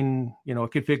maintain, a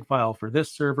config file for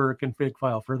this server, a config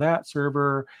file for that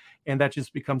server, and that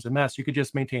just becomes a mess. You could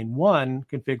just maintain one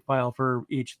config file for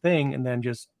each thing, and then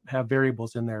just have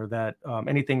variables in there that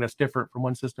anything that's different from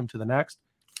one system to the next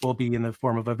will be in the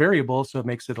form of a variable, so it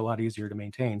makes it a lot easier to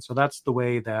maintain. So that's the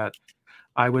way that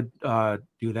I would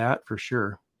do that for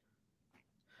sure.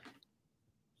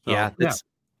 So, yeah.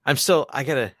 I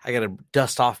gotta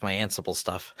dust off my Ansible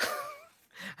stuff.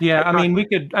 Yeah, I mean, we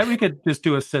could just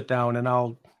do a sit down, and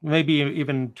I'll maybe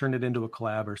even turn it into a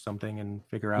collab or something and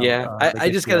figure out. Yeah, I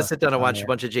just got to sit down and watch a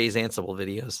bunch of Jay's Ansible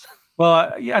videos.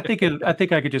 Well, yeah, I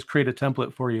think I could just create a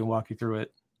template for you and walk you through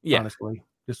it. Yeah. Honestly,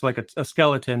 just like a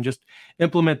skeleton. Just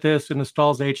implement this and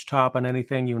installs HTOP on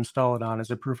anything you install it on as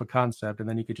a proof of concept, and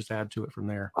then you could just add to it from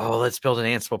there. Oh, let's build an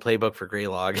Ansible playbook for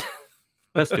Graylog.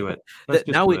 Let's do it.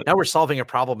 Now we're solving a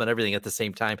problem and everything at the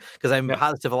same time, because I'm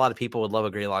positive a lot of people would love a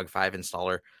Graylog 5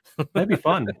 installer. That'd be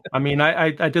fun. I mean,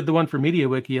 I did the one for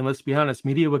MediaWiki, and let's be honest,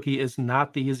 MediaWiki is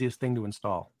not the easiest thing to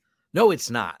install. No, it's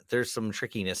not. There's some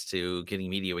trickiness to getting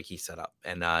MediaWiki set up,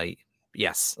 and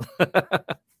yes.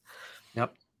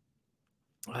 Yep.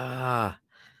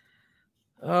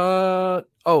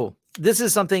 Oh, this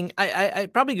is something I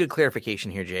probably good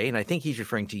clarification here, Jay, and I think he's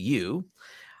referring to you.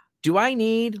 Do I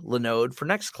need Linode for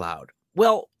Nextcloud?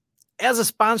 Well, as a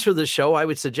sponsor of the show, I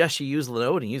would suggest you use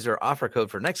Linode and use our offer code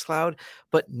for Nextcloud.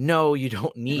 But no, you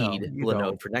don't need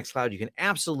Linode for Nextcloud. You can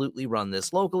absolutely run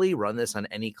this locally, run this on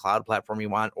any cloud platform you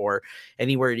want, or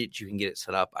anywhere that you can get it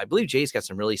set up. I believe Jay's got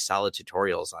some really solid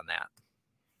tutorials on that.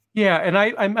 Yeah, and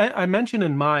I mentioned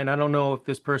in mine, I don't know if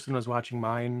this person was watching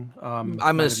mine. I'm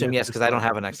going to assume yes, because I don't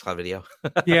have a Nextcloud video.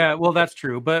 Yeah, well, that's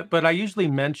true. But I usually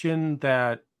mention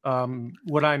that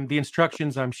the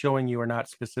instructions I'm showing you are not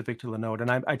specific to Linode.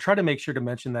 And I try to make sure to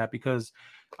mention that because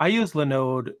I use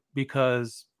Linode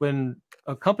because when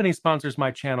a company sponsors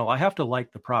my channel, I have to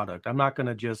like the product. I'm not going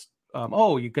to just,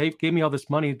 oh, you gave me all this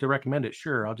money to recommend it.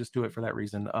 Sure, I'll just do it for that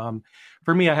reason.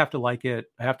 For me, I have to like it.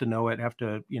 I have to know it. I have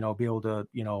to, be able to,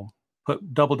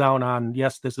 put double down on,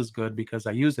 yes, this is good because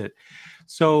I use it.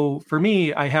 So for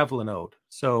me, I have Linode.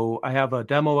 So I have a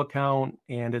demo account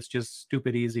and it's just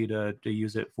stupid easy to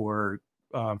use it for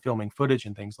filming footage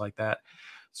and things like that.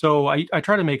 So I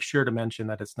try to make sure to mention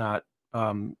that it's not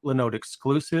Linode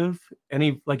exclusive.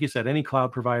 Like you said, any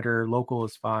cloud provider, local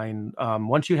is fine.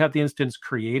 Once you have the instance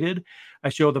created, I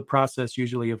show the process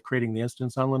usually of creating the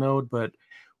instance on Linode, but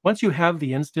once you have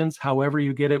the instance, however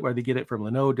you get it, whether you get it from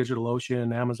Linode,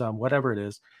 DigitalOcean, Amazon, whatever it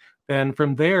is, then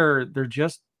from there, they're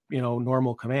just,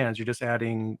 normal commands. You're just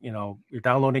adding, you're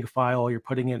downloading a file, you're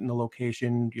putting it in the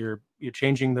location, you're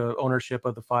changing the ownership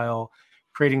of the file,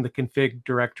 creating the config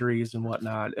directories and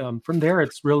whatnot. From there,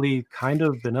 it's really kind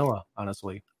of vanilla,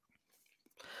 honestly.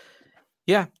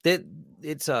 Yeah,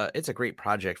 it's a great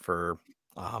project for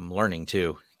learning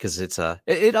too, because it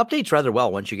updates rather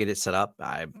well once you get it set up.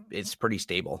 It's pretty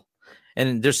stable,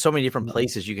 and there's so many different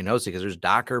places you can host it because there's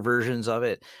Docker versions of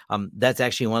it. That's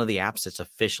actually one of the apps that's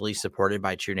officially supported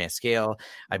by TrueNAS Scale.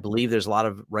 I believe there's a lot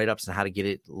of write-ups on how to get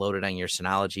it loaded on your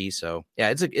Synology. So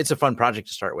yeah, it's a fun project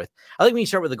to start with. I think when you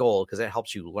start with a goal because that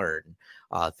helps you learn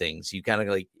things. You kind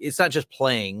of it's not just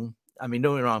playing. I mean,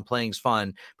 don't get me wrong, playing's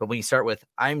fun, but when you start with,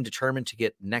 I'm determined to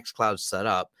get Nextcloud set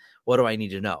up, what do I need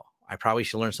to know? I probably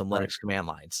should learn some Linux command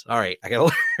lines. All right, I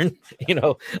got to learn,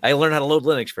 I learned how to load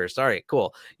Linux first. All right,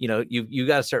 cool. You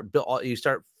got to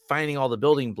start finding all the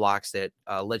building blocks that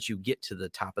let you get to the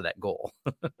top of that goal.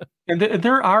 And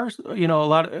there are, a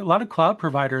lot of cloud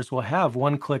providers will have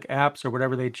one-click apps or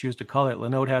whatever they choose to call it.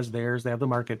 Linode has theirs; they have the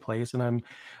marketplace, and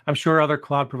I'm sure other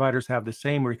cloud providers have the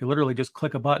same, where you can literally just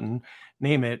click a button,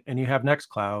 name it, and you have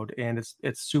Nextcloud, and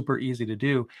it's super easy to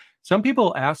do. Some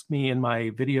people ask me in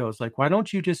my videos, like, why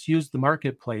don't you just use the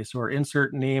marketplace or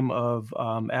insert name of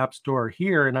App Store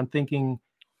here? And I'm thinking,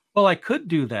 well, I could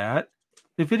do that.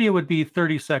 The video would be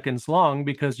 30 seconds long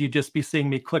because you'd just be seeing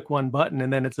me click one button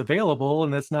and then it's available,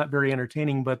 and that's not very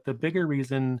entertaining. But the bigger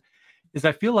reason is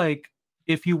I feel like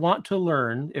if you want to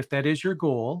learn, if that is your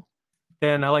goal,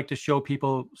 then I like to show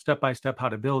people step by step how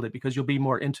to build it because you'll be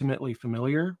more intimately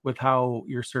familiar with how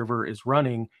your server is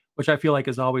running, which I feel like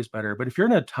is always better. But if you're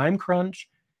in a time crunch,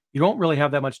 you don't really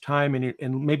have that much time,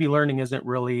 and maybe learning isn't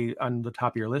really on the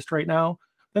top of your list right now,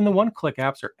 then the one-click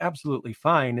apps are absolutely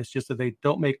fine. It's just that they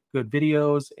don't make good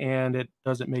videos and it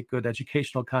doesn't make good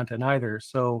educational content either.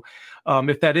 So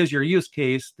if that is your use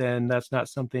case, then that's not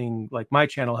something like my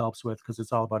channel helps with because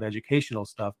it's all about educational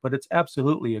stuff. But it's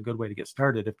absolutely a good way to get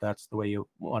started if that's the way you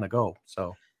want to go.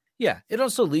 So. Yeah, it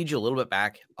also leads you a little bit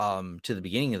back to the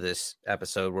beginning of this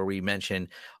episode where we mentioned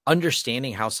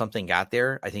understanding how something got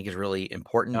there. I think is really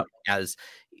important. Yep. As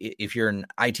if you're an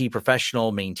IT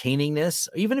professional maintaining this,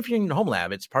 even if you're in your home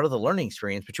lab, it's part of the learning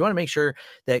experience. But you want to make sure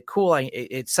that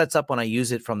it sets up when I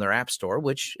use it from their app store,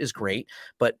 which is great.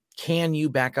 But can you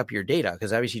back up your data?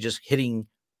 Because obviously, just hitting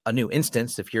a new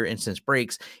instance, if your instance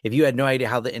breaks, if you had no idea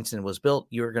how the instance was built,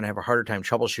 you're going to have a harder time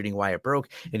troubleshooting why it broke,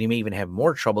 and you may even have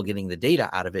more trouble getting the data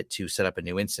out of it to set up a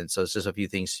new instance. So it's just a few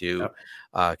things to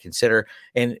consider.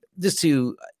 And just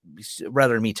to,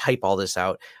 rather than me type all this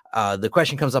out, the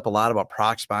question comes up a lot about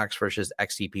Proxmox versus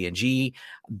XCP-ng.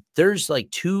 There's like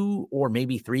 2 or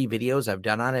maybe 3 videos I've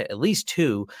done on it, at least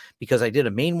 2, because I did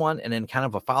a main one and then kind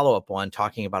of a follow-up one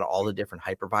talking about all the different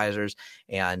hypervisors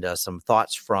and some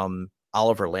thoughts from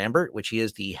Oliver Lambert, which he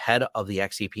is the head of the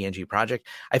XCP-ng project.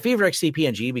 I favor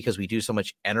XCP-ng because we do so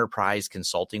much enterprise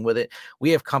consulting with it. We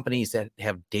have companies that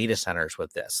have data centers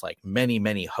with this, like many,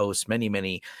 many hosts, many,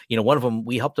 one of them,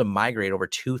 we helped them migrate over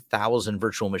 2,000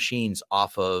 virtual machines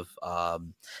off of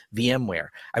VMware.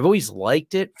 I've always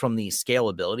liked it from the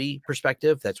scalability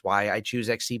perspective. That's why I choose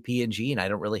XCP-ng, and I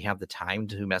don't really have the time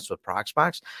to mess with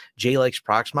Proxmox. Jay likes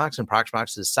Proxmox, and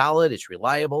Proxmox is solid. It's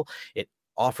reliable. It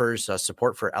offers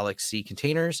support for LXC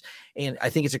containers, and I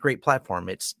think it's a great platform.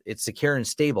 It's secure and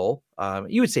stable.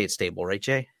 You would say it's stable, right,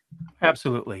 Jay?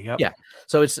 Absolutely. Yep. Yeah.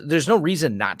 So there's no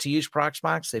reason not to use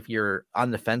Proxmox if you're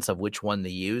on the fence of which one to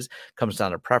use. Comes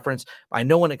down to preference. I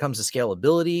know when it comes to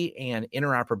scalability and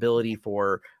interoperability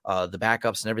for the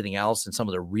backups and everything else, and some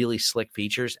of the really slick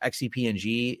features,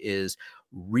 XCP-ng is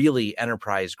really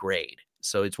enterprise grade.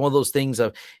 So it's one of those things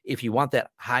of, if you want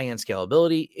that high-end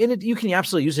scalability, and you can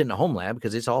absolutely use it in a home lab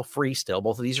because it's all free still.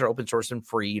 Both of these are open source and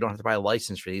free. You don't have to buy a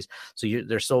license for these. So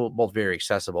they're still both very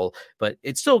accessible, but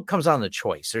it still comes on the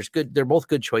choice. They're both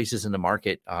good choices in the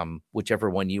market, whichever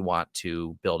one you want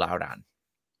to build out on.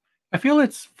 I feel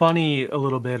it's funny a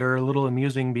little bit, or a little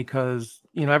amusing, because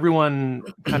everyone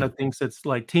kind of thinks it's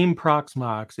like Team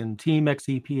Proxmox and Team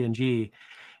XCP-ng,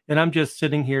 and I'm just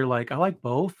sitting here like, I like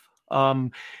both. The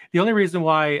only reason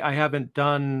why I haven't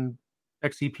done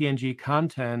XCP-ng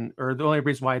content, or the only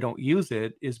reason why I don't use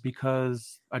it, is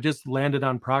because I just landed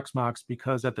on Proxmox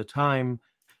because at the time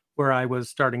where I was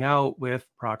starting out with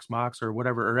Proxmox or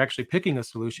whatever, or actually picking a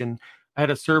solution, I had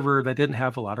a server that didn't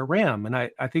have a lot of RAM. And I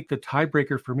think the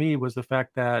tiebreaker for me was the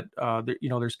fact that,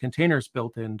 there's containers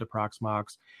built into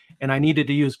Proxmox, and I needed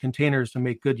to use containers to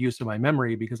make good use of my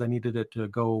memory because I needed it to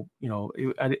go,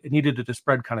 I needed it to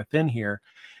spread kind of thin here.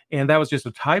 And that was just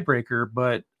a tiebreaker.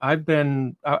 But I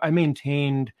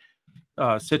maintained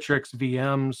Citrix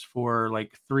VMs for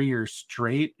like 3 years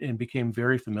straight and became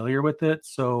very familiar with it.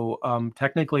 So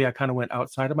technically, I kind of went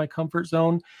outside of my comfort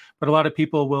zone. But a lot of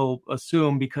people will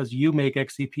assume because you make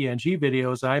XCP-ng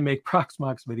videos, I make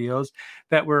Proxmox videos,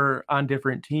 that we're on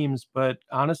different teams. But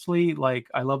honestly, like,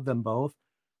 I love them both.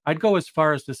 I'd go as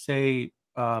far as to say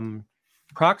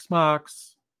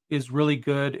Proxmox is really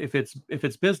good if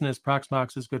it's business.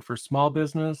 Proxmox is good for small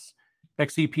business.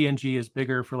 XCP-ng is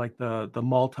bigger for like the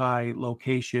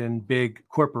multi-location, big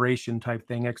corporation type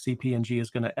thing. XCP-ng is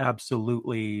going to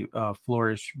absolutely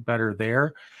flourish better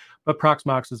there. But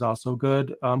Proxmox is also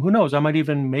good. Who knows? I might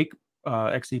even make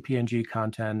XCP-ng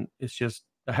content. It's just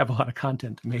I have a lot of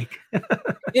content to make.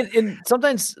 and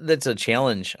sometimes that's a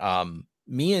challenge.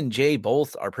 Me and Jay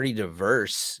both are pretty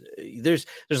diverse. There's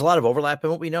a lot of overlap in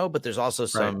what we know, but there's also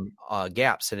some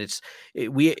gaps, and it's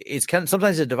kind of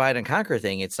sometimes a divide and conquer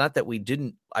thing. It's not that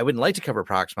I wouldn't like to cover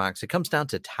Proxmox. It comes down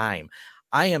to time.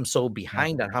 I am so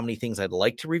behind on how many things I'd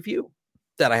like to review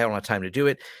that I don't have time to do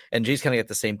it. And Jay's kind of got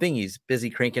the same thing. He's busy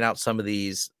cranking out some of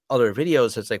these other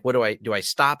videos. It's like, what do I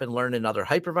stop and learn another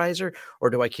hypervisor, or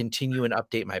do I continue and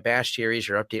update my Bash series,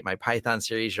 or update my Python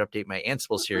series, or update my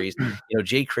Ansible series?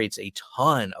 Jay creates a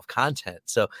ton of content.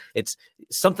 So it's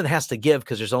something has to give,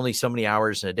 because there's only so many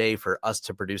hours in a day for us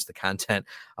to produce the content.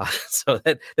 So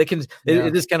that can,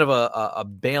 it is kind of a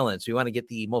balance. We want to get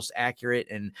the most accurate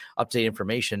and up-to-date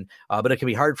information, but it can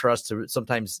be hard for us to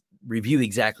sometimes review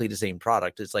exactly the same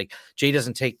product. It's like Jay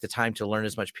doesn't take the time to learn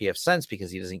as much pfSense because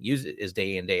he doesn't use it as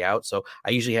day in, day out. So I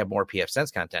usually have more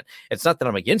pfSense content. It's not that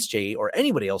I'm against Jay or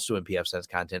anybody else doing pfSense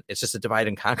content. It's just a divide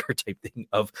and conquer type thing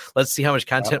of, let's see how much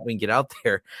content we can get out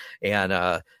there and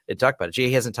talk about it. Jay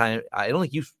hasn't time. I don't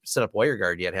think you've set up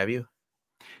WireGuard yet, have you?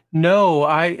 No,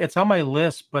 it's on my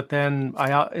list, but then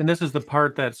and this is the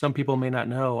part that some people may not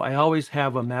know. I always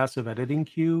have a massive editing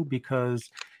queue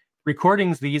because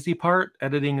recording's the easy part,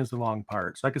 editing is the long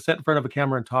part. So I can sit in front of a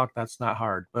camera and talk. That's not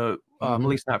hard, but at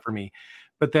least not for me.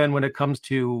 But then when it comes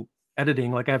to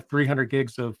editing, like I have 300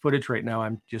 gigs of footage right now,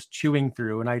 I'm just chewing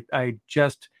through. And I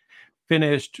just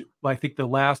finished, I think, the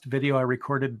last video I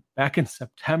recorded back in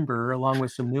September, along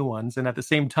with some new ones. And at the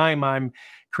same time, I'm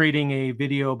creating a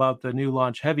video about the new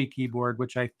Launch Heavy keyboard,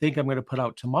 which I think I'm going to put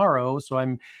out tomorrow. So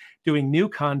I'm doing new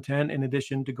content in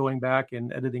addition to going back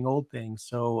and editing old things.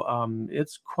 So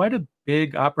it's quite a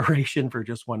big operation for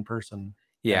just one person.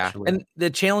 Yeah. Actually. And the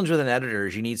challenge with an editor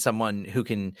is you need someone who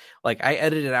can, like, I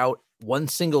edited out one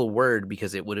single word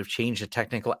because it would have changed the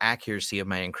technical accuracy of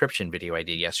my encryption video I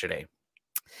did yesterday.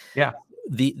 Yeah.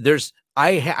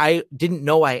 I didn't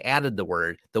know I added the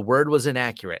word. The word was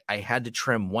inaccurate. I had to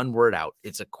trim one word out.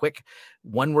 It's a quick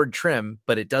one word trim,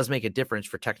 but it does make a difference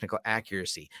for technical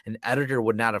accuracy. An editor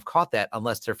would not have caught that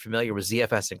unless they're familiar with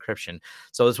ZFS encryption.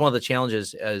 So it's one of the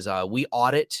challenges is we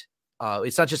audit.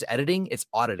 It's not just editing, it's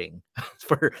auditing.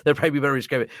 That'd probably be better to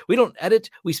describe it. We don't edit.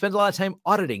 We spend a lot of time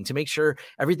auditing to make sure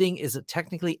everything is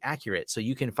technically accurate. So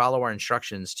you can follow our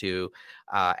instructions to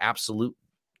absolute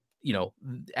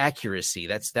accuracy.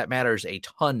 That matters a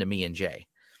ton to me and Jay.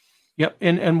 Yep.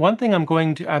 And one thing I'm not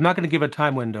going to give a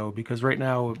time window because right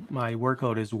now my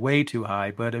workload is way too high,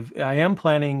 but if I am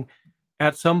planning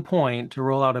at some point to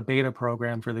roll out a beta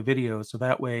program for the videos. So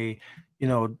that way,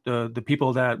 the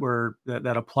people that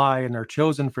apply and are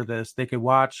chosen for this, they could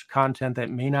watch content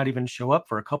that may not even show up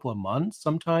for a couple of months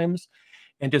sometimes,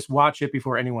 and just watch it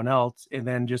before anyone else. And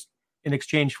then just in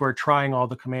exchange for trying all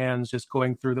the commands, just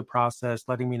going through the process,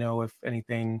 letting me know if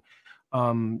anything,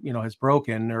 has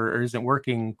broken or isn't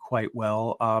working quite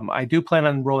well. I do plan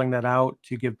on rolling that out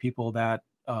to give people that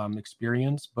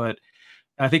experience, but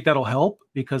I think that'll help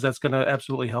because that's going to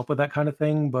absolutely help with that kind of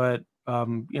thing. But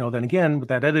then again, with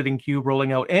that editing queue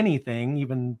rolling out anything,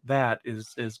 even that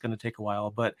is going to take a while.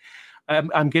 But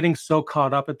I'm getting so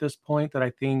caught up at this point that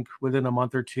I think within a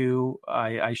month or two,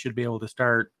 I should be able to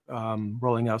start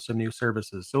rolling out some new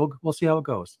services. So we'll see how it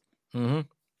goes. Mm-hmm.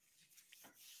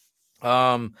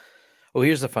 Well,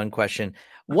 here's a fun question.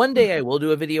 One day I will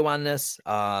do a video on this.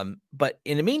 But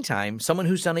in the meantime, someone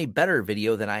who's done a better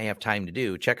video than I have time to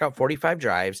do, check out 45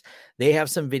 Drives. They have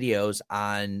some videos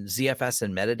on ZFS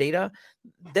and metadata.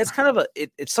 That's kind of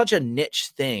it's such a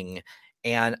niche thing.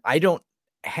 And I don't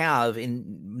have,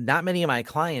 not many of my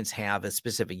clients have a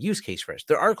specific use case for us.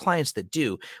 There are clients that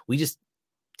do.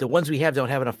 The ones we have don't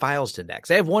have enough files to index.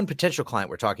 I have one potential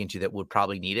client we're talking to that would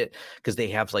probably need it because they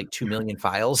have like 2 million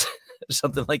files,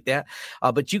 something like that.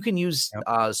 But you can use,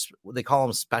 they call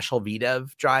them special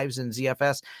VDEV drives in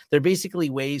ZFS. They're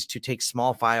basically ways to take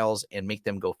small files and make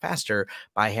them go faster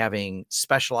by having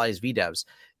specialized VDEVs.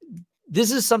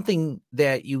 This is something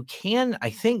that you can,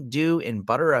 I think, do in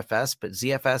Btrfs, but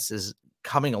ZFS is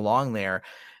coming along there.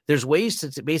 There's ways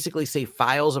to basically say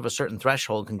files of a certain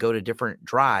threshold can go to different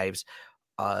drives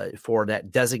for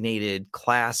that designated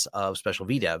class of special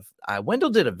VDEV.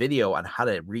 Wendell did a video on how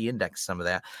to re-index some of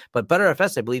that, but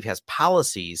Btrfs, I believe, has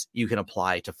policies you can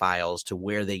apply to files to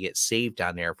where they get saved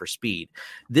on there for speed.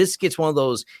 This gets one of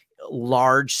those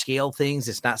large scale things.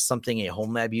 It's not something a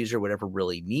home lab user would ever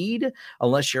really need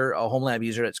unless you're a home lab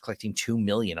user that's collecting 2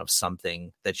 million of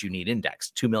something that you need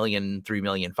indexed, 2 million, 3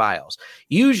 million files.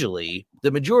 Usually the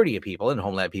majority of people, and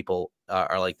home lab people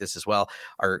are like this as well,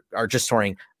 are just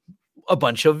storing a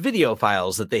bunch of video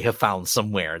files that they have found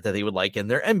somewhere that they would like in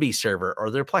their MB server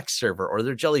or their Plex server or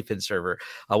their Jellyfin server,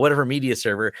 whatever media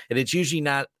server. And it's usually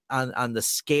not on the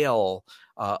scale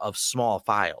of small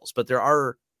files, but there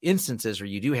are instances where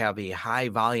you do have a high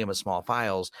volume of small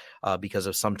files because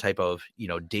of some type of,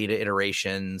 data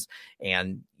iterations,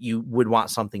 and you would want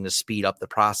something to speed up the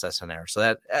process in there. So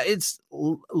that it's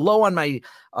low on my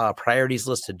priorities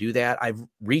list to do that. I've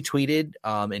retweeted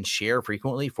and share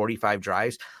frequently 45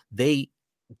 Drives. They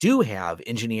do have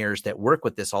engineers that work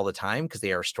with this all the time because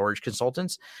they are storage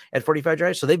consultants at 45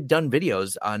 Drives. So they've done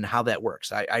videos on how that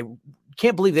works. I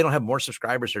can't believe they don't have more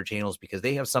subscribers or channels because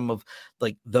they have some of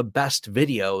like the best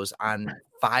videos on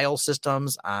file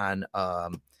systems, on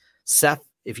Ceph.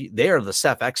 They are the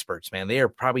Ceph experts, man. They are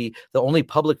probably the only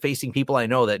public facing people I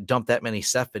know that dump that many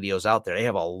Ceph videos out there. They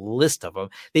have a list of them.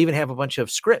 They even have a bunch of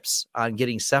scripts on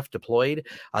getting Ceph deployed.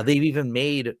 They've even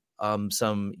made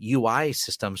some UI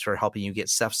systems for helping you get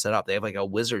Ceph set up. They have like a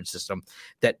wizard system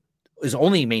that is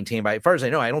only maintained by, as far as I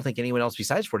know, I don't think anyone else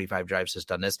besides 45 Drives has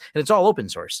done this, and it's all open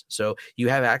source. So you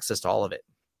have access to all of it.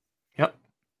 Yep.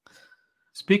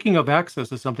 Speaking of access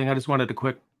to something, I just wanted to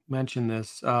quick mention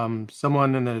this.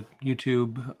 Someone in the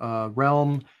YouTube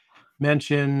realm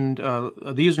mentioned,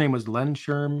 the username was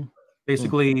Lensherm,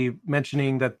 basically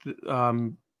mentioning that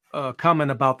a comment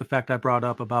about the fact I brought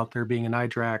up about there being an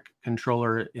iDRAC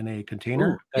controller in a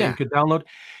container that you could download.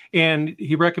 And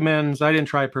he recommends, I didn't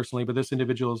try it personally, but this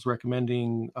individual is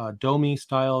recommending Domi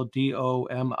style,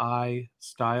 DOMI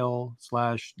style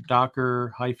 /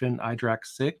 Docker -iDRAC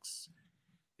 6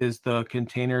 is the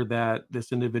container that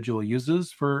this individual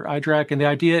uses for iDRAC. And the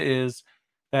idea is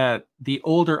that the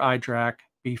older iDRAC,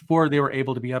 before they were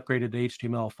able to be upgraded to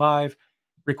HTML5,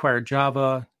 required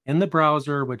Java in the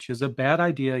browser, which is a bad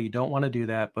idea. You don't want to do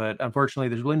that. But unfortunately,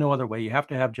 there's really no other way. You have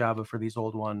to have Java for these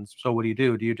old ones. So what do you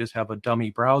do? Do you just have a dummy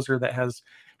browser that has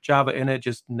Java in it?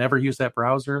 Just never use that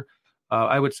browser?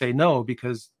 I would say no,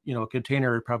 because a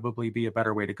container would probably be a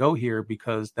better way to go here,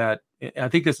 because I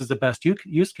think this is the best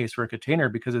use case for a container,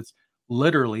 because it's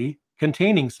literally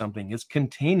containing something. It's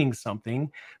containing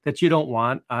something that you don't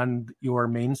want on your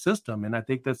main system. And I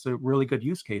think that's a really good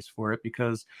use case for it,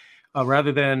 because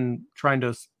rather than trying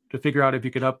to figure out if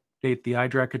you could update the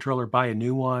iDRAC controller, buy a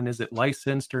new one, is it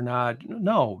licensed or not?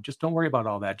 No, just don't worry about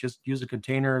all that. Just use a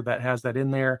container that has that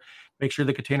in there. Make sure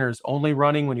the container is only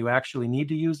running when you actually need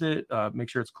to use it. Make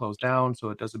sure it's closed down so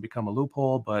it doesn't become a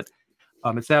loophole. But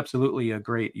it's absolutely a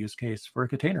great use case for a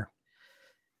container.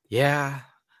 Yeah.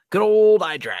 Good old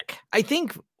iDRAC. I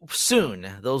think soon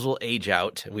those will age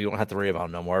out. We won't have to worry about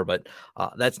them no more, but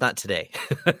that's not today.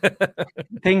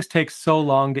 Things take so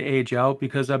long to age out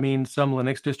because, some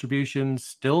Linux distributions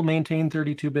still maintain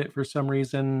 32-bit for some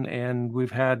reason, and we've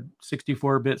had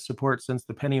 64-bit support since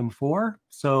the Pentium 4.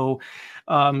 So,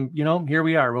 here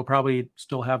we are. We'll probably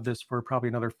still have this for probably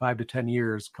another 5 to 10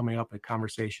 years coming up at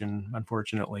conversation,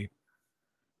 unfortunately.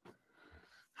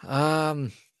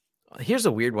 Here's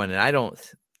a weird one, and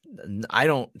I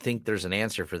don't think there's an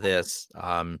answer for this.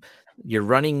 You're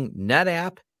running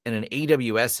NetApp in an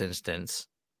AWS instance,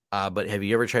 but have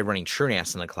you ever tried running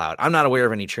TrueNAS in the cloud? I'm not aware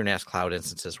of any TrueNAS cloud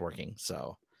instances working.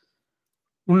 So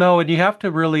No, and you have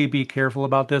to really be careful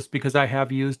about this because I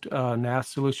have used NAS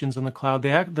solutions in the cloud.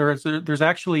 There's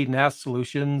actually NAS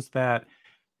solutions that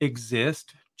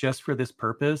exist just for this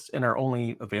purpose and are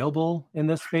only available in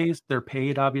this space. They're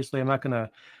paid, obviously. I'm not going to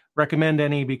recommend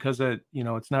any because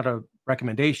it's not a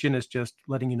recommendation. It's just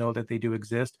letting you know that they do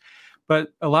exist.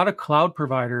 But a lot of cloud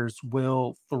providers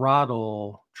will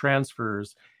throttle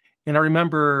transfers. And I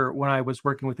remember when I was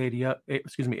working with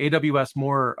AWS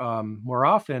more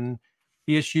often,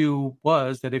 the issue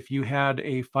was that if you had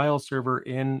a file server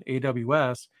in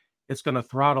AWS, it's going to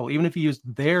throttle. Even if you use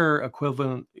their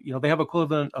equivalent, they have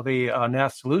equivalent of a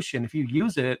NAS solution. If you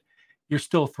use it, you're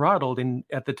still throttled. And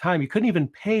at the time, you couldn't even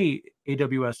pay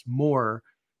AWS more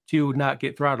to not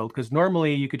get throttled because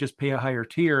normally you could just pay a higher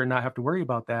tier and not have to worry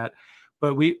about that.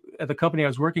 But at the company I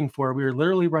was working for, we were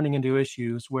literally running into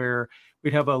issues where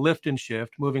we'd have a lift and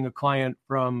shift, moving a client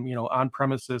from on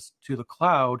premises to the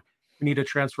cloud. We need to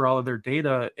transfer all of their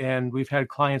data. And we've had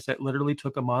clients that literally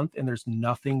took a month and there's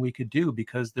nothing we could do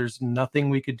because there's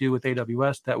nothing we could do with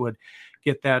AWS that would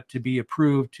get that to be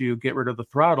approved to get rid of the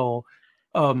throttle.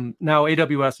 Now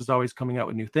AWS is always coming out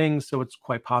with new things. So it's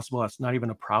quite possible that's not even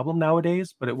a problem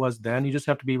nowadays, but it was then. You just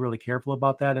have to be really careful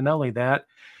about that. And not only that,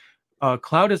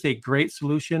 cloud is a great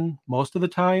solution most of the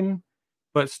time,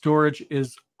 but storage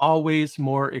is always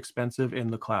more expensive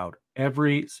in the cloud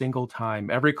every single time.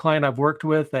 Every client I've worked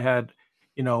with that had,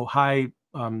 high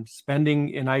spending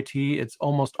in IT, it's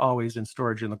almost always in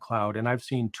storage in the cloud. And I've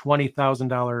seen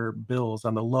 $20,000 bills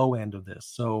on the low end of this.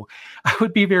 So I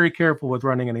would be very careful with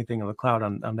running anything in the cloud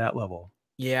on that level.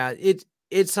 yeah,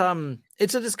 it's a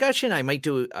discussion I might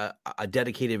do a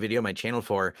dedicated video on my channel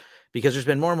for, because there's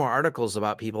been more and more articles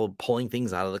about people pulling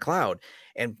things out of the cloud.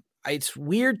 And it's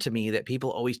weird to me that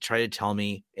people always try to tell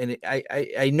me, and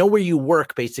I know where you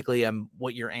work basically on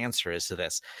what your answer is to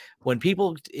this. When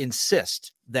people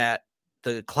insist that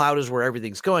the cloud is where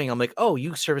everything's going, I'm like, oh,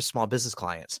 you service small business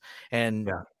clients. And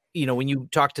Yeah. when you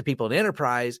talk to people in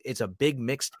enterprise, it's a big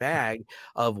mixed bag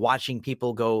of watching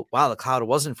people go, wow, the cloud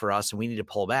wasn't for us and we need to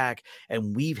pull back.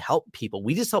 And we've helped people.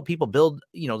 We just help people build,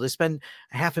 they spend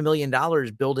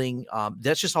 $500,000 building.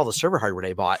 That's just all the server hardware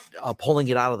they bought, pulling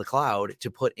it out of the cloud to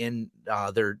put in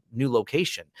their new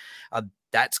location.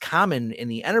 That's common in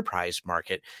the enterprise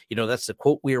market. That's the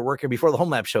quote we were working before the Home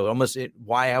Lab show.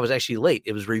 Why I was actually late.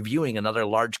 It was reviewing another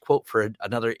large quote for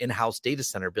another in-house data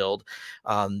center build,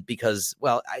 because,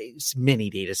 it's mini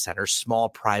data center, small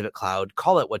private cloud,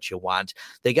 call it what you want.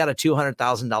 They got a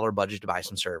 $200,000 budget to buy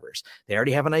some servers. They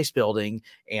already have a nice building,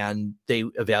 and they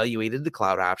evaluated the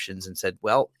cloud options and said,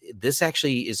 well, this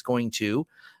actually is going to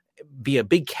be a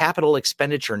big capital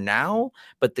expenditure now,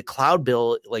 but the cloud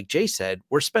bill, like Jay said,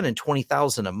 we're spending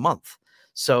 $20,000 a month.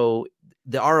 So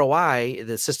the ROI,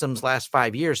 the system's last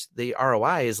 5 years, the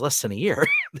ROI is less than a year.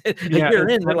 A year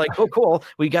in, they're like, oh, cool,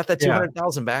 we got that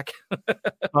 200,000 back.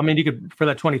 I mean, you could, for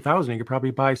that 20,000, you could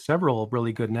probably buy several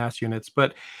really good NAS units.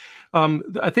 But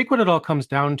I think what it all comes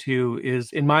down to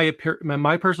is, in my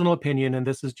personal opinion, and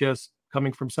this is just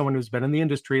coming from someone who's been in the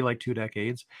industry like 2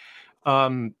 decades.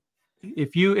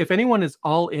 If anyone is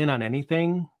all in on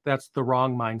anything, that's the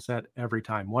wrong mindset every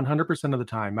time, 100% of the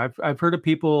time. I've heard of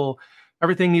people,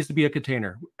 everything needs to be a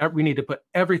container. We need to put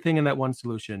everything in that one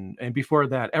solution. And before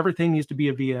that, everything needs to be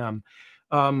a VM.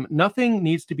 Nothing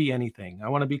needs to be anything. I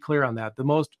want to be clear on that. The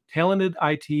most talented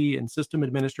IT and system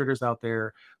administrators out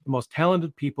there, the most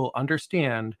talented people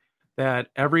understand that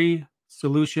every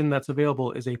solution that's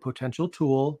available is a potential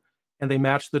tool, and they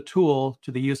match the tool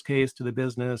to the use case, to the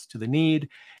business, to the need.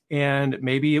 And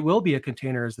maybe it will be a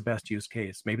container as the best use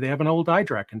case. Maybe they have an old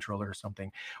iDRAC controller or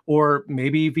something, or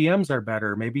maybe VMs are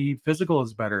better. Maybe physical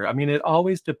is better. I mean, it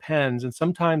always depends. And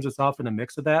sometimes it's often a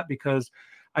mix of that, because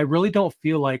I really don't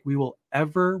feel like we will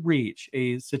ever reach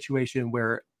a situation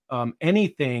where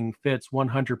anything fits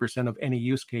 100% of any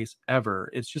use case ever.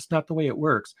 It's just not the way it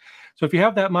works. So if you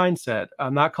have that mindset,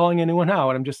 I'm not calling anyone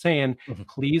out. I'm just saying,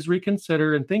 please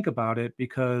reconsider and think about it,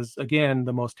 because again,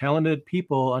 the most talented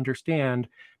people understand,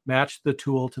 match the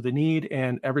tool to the need,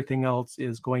 and everything else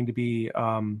is going to be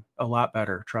a lot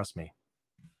better. Trust me.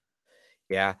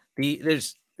 Yeah.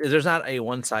 There's not a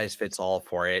one size fits all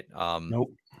for it.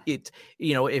 Nope.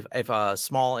 If a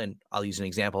small, and I'll use an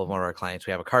example of one of our clients,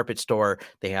 we have a carpet store.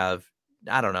 They have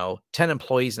I don't know, 10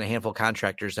 employees and a handful of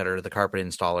contractors that are the carpet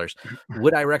installers.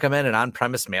 Would I recommend an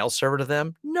on-premise mail server to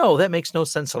them? No, that makes no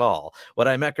sense at all. Would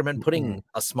I recommend putting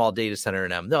a small data center in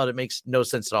them? No, that makes no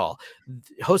sense at all.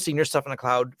 Hosting your stuff in the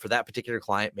cloud for that particular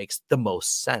client makes the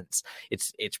most sense.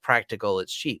 It's practical,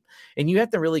 it's cheap. And you have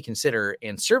to really consider,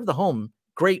 and Serve the Home,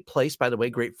 great place, by the way,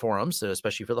 great forums,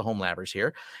 especially for the home labbers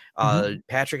here.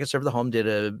 Patrick at Serve the Home did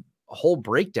a whole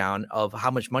breakdown of how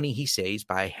much money he saves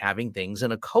by having things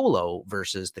in a colo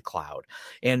versus the cloud.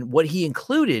 And what he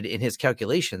included in his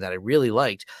calculation that I really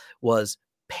liked was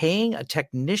paying a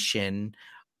technician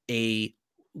a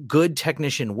good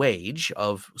technician wage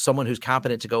of someone who's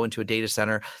competent to go into a data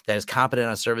center that is competent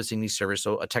on servicing these servers.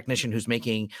 So a technician who's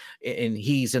making, and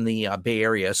he's in the Bay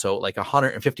Area, so like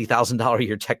 $150,000 a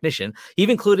year technician. He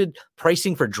even included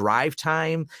pricing for drive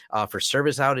time, for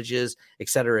service outages, et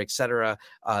cetera,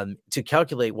 to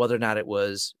calculate whether or not it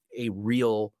was a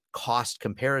real cost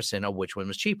comparison of which one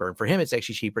was cheaper. And for him, it's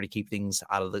actually cheaper to keep things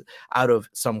out of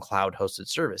some cloud hosted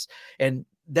service. And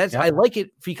I like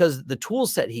it because the tool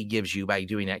set he gives you by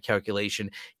doing that calculation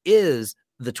is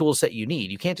the tool set you need.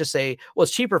 You can't just say, well,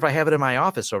 it's cheaper if I have it in my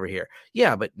office over here.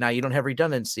 Yeah, but now you don't have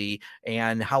redundancy.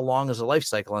 And how long is the life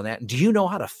cycle on that? And do you know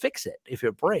how to fix it if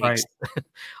it breaks?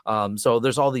 Right. So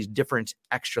there's all these different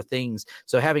extra things.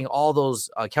 So having all those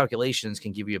calculations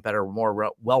can give you a better,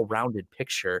 more well-rounded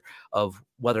picture of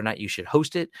whether or not you should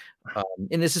host it.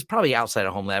 And this is probably outside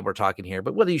of home lab we're talking here,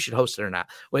 but whether you should host it or not.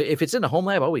 Well, if it's in the home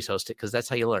lab, always host it, because that's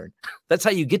how you learn. That's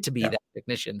how you get to be that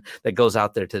technician that goes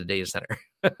out there to the data center.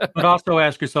 But also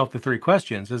ask yourself the 3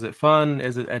 questions. Is it fun?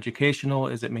 Is it educational?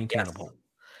 Is it maintainable?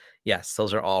 Yes,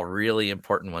 those are all really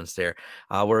important ones there.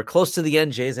 We're close to the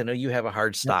end, Jays. I know you have a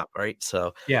hard stop, right?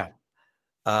 So yeah.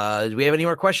 Do we have any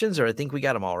more questions, or I think we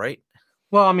got them all, right?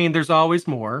 Well, I mean, there's always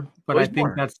more, but I think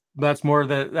that's more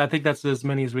that I think that's as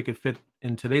many as we could fit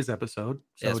in today's episode.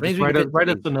 So just write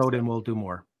us a note and we'll do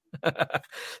more.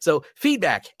 So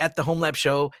feedback at the Home Lab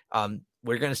Show.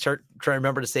 We're going to try to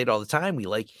remember to say it all the time. We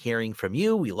like hearing from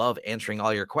you. We love answering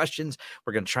all your questions.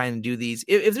 We're going to try and do these.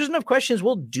 If there's enough questions,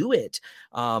 we'll do it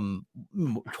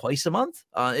twice a month.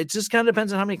 It just kind of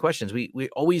depends on how many questions. We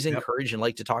always encourage and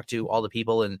like to talk to all the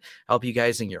people and help you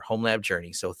guys in your home lab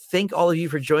journey. So thank all of you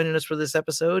for joining us for this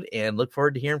episode, and look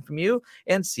forward to hearing from you,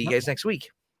 and see you guys next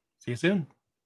week. See you soon.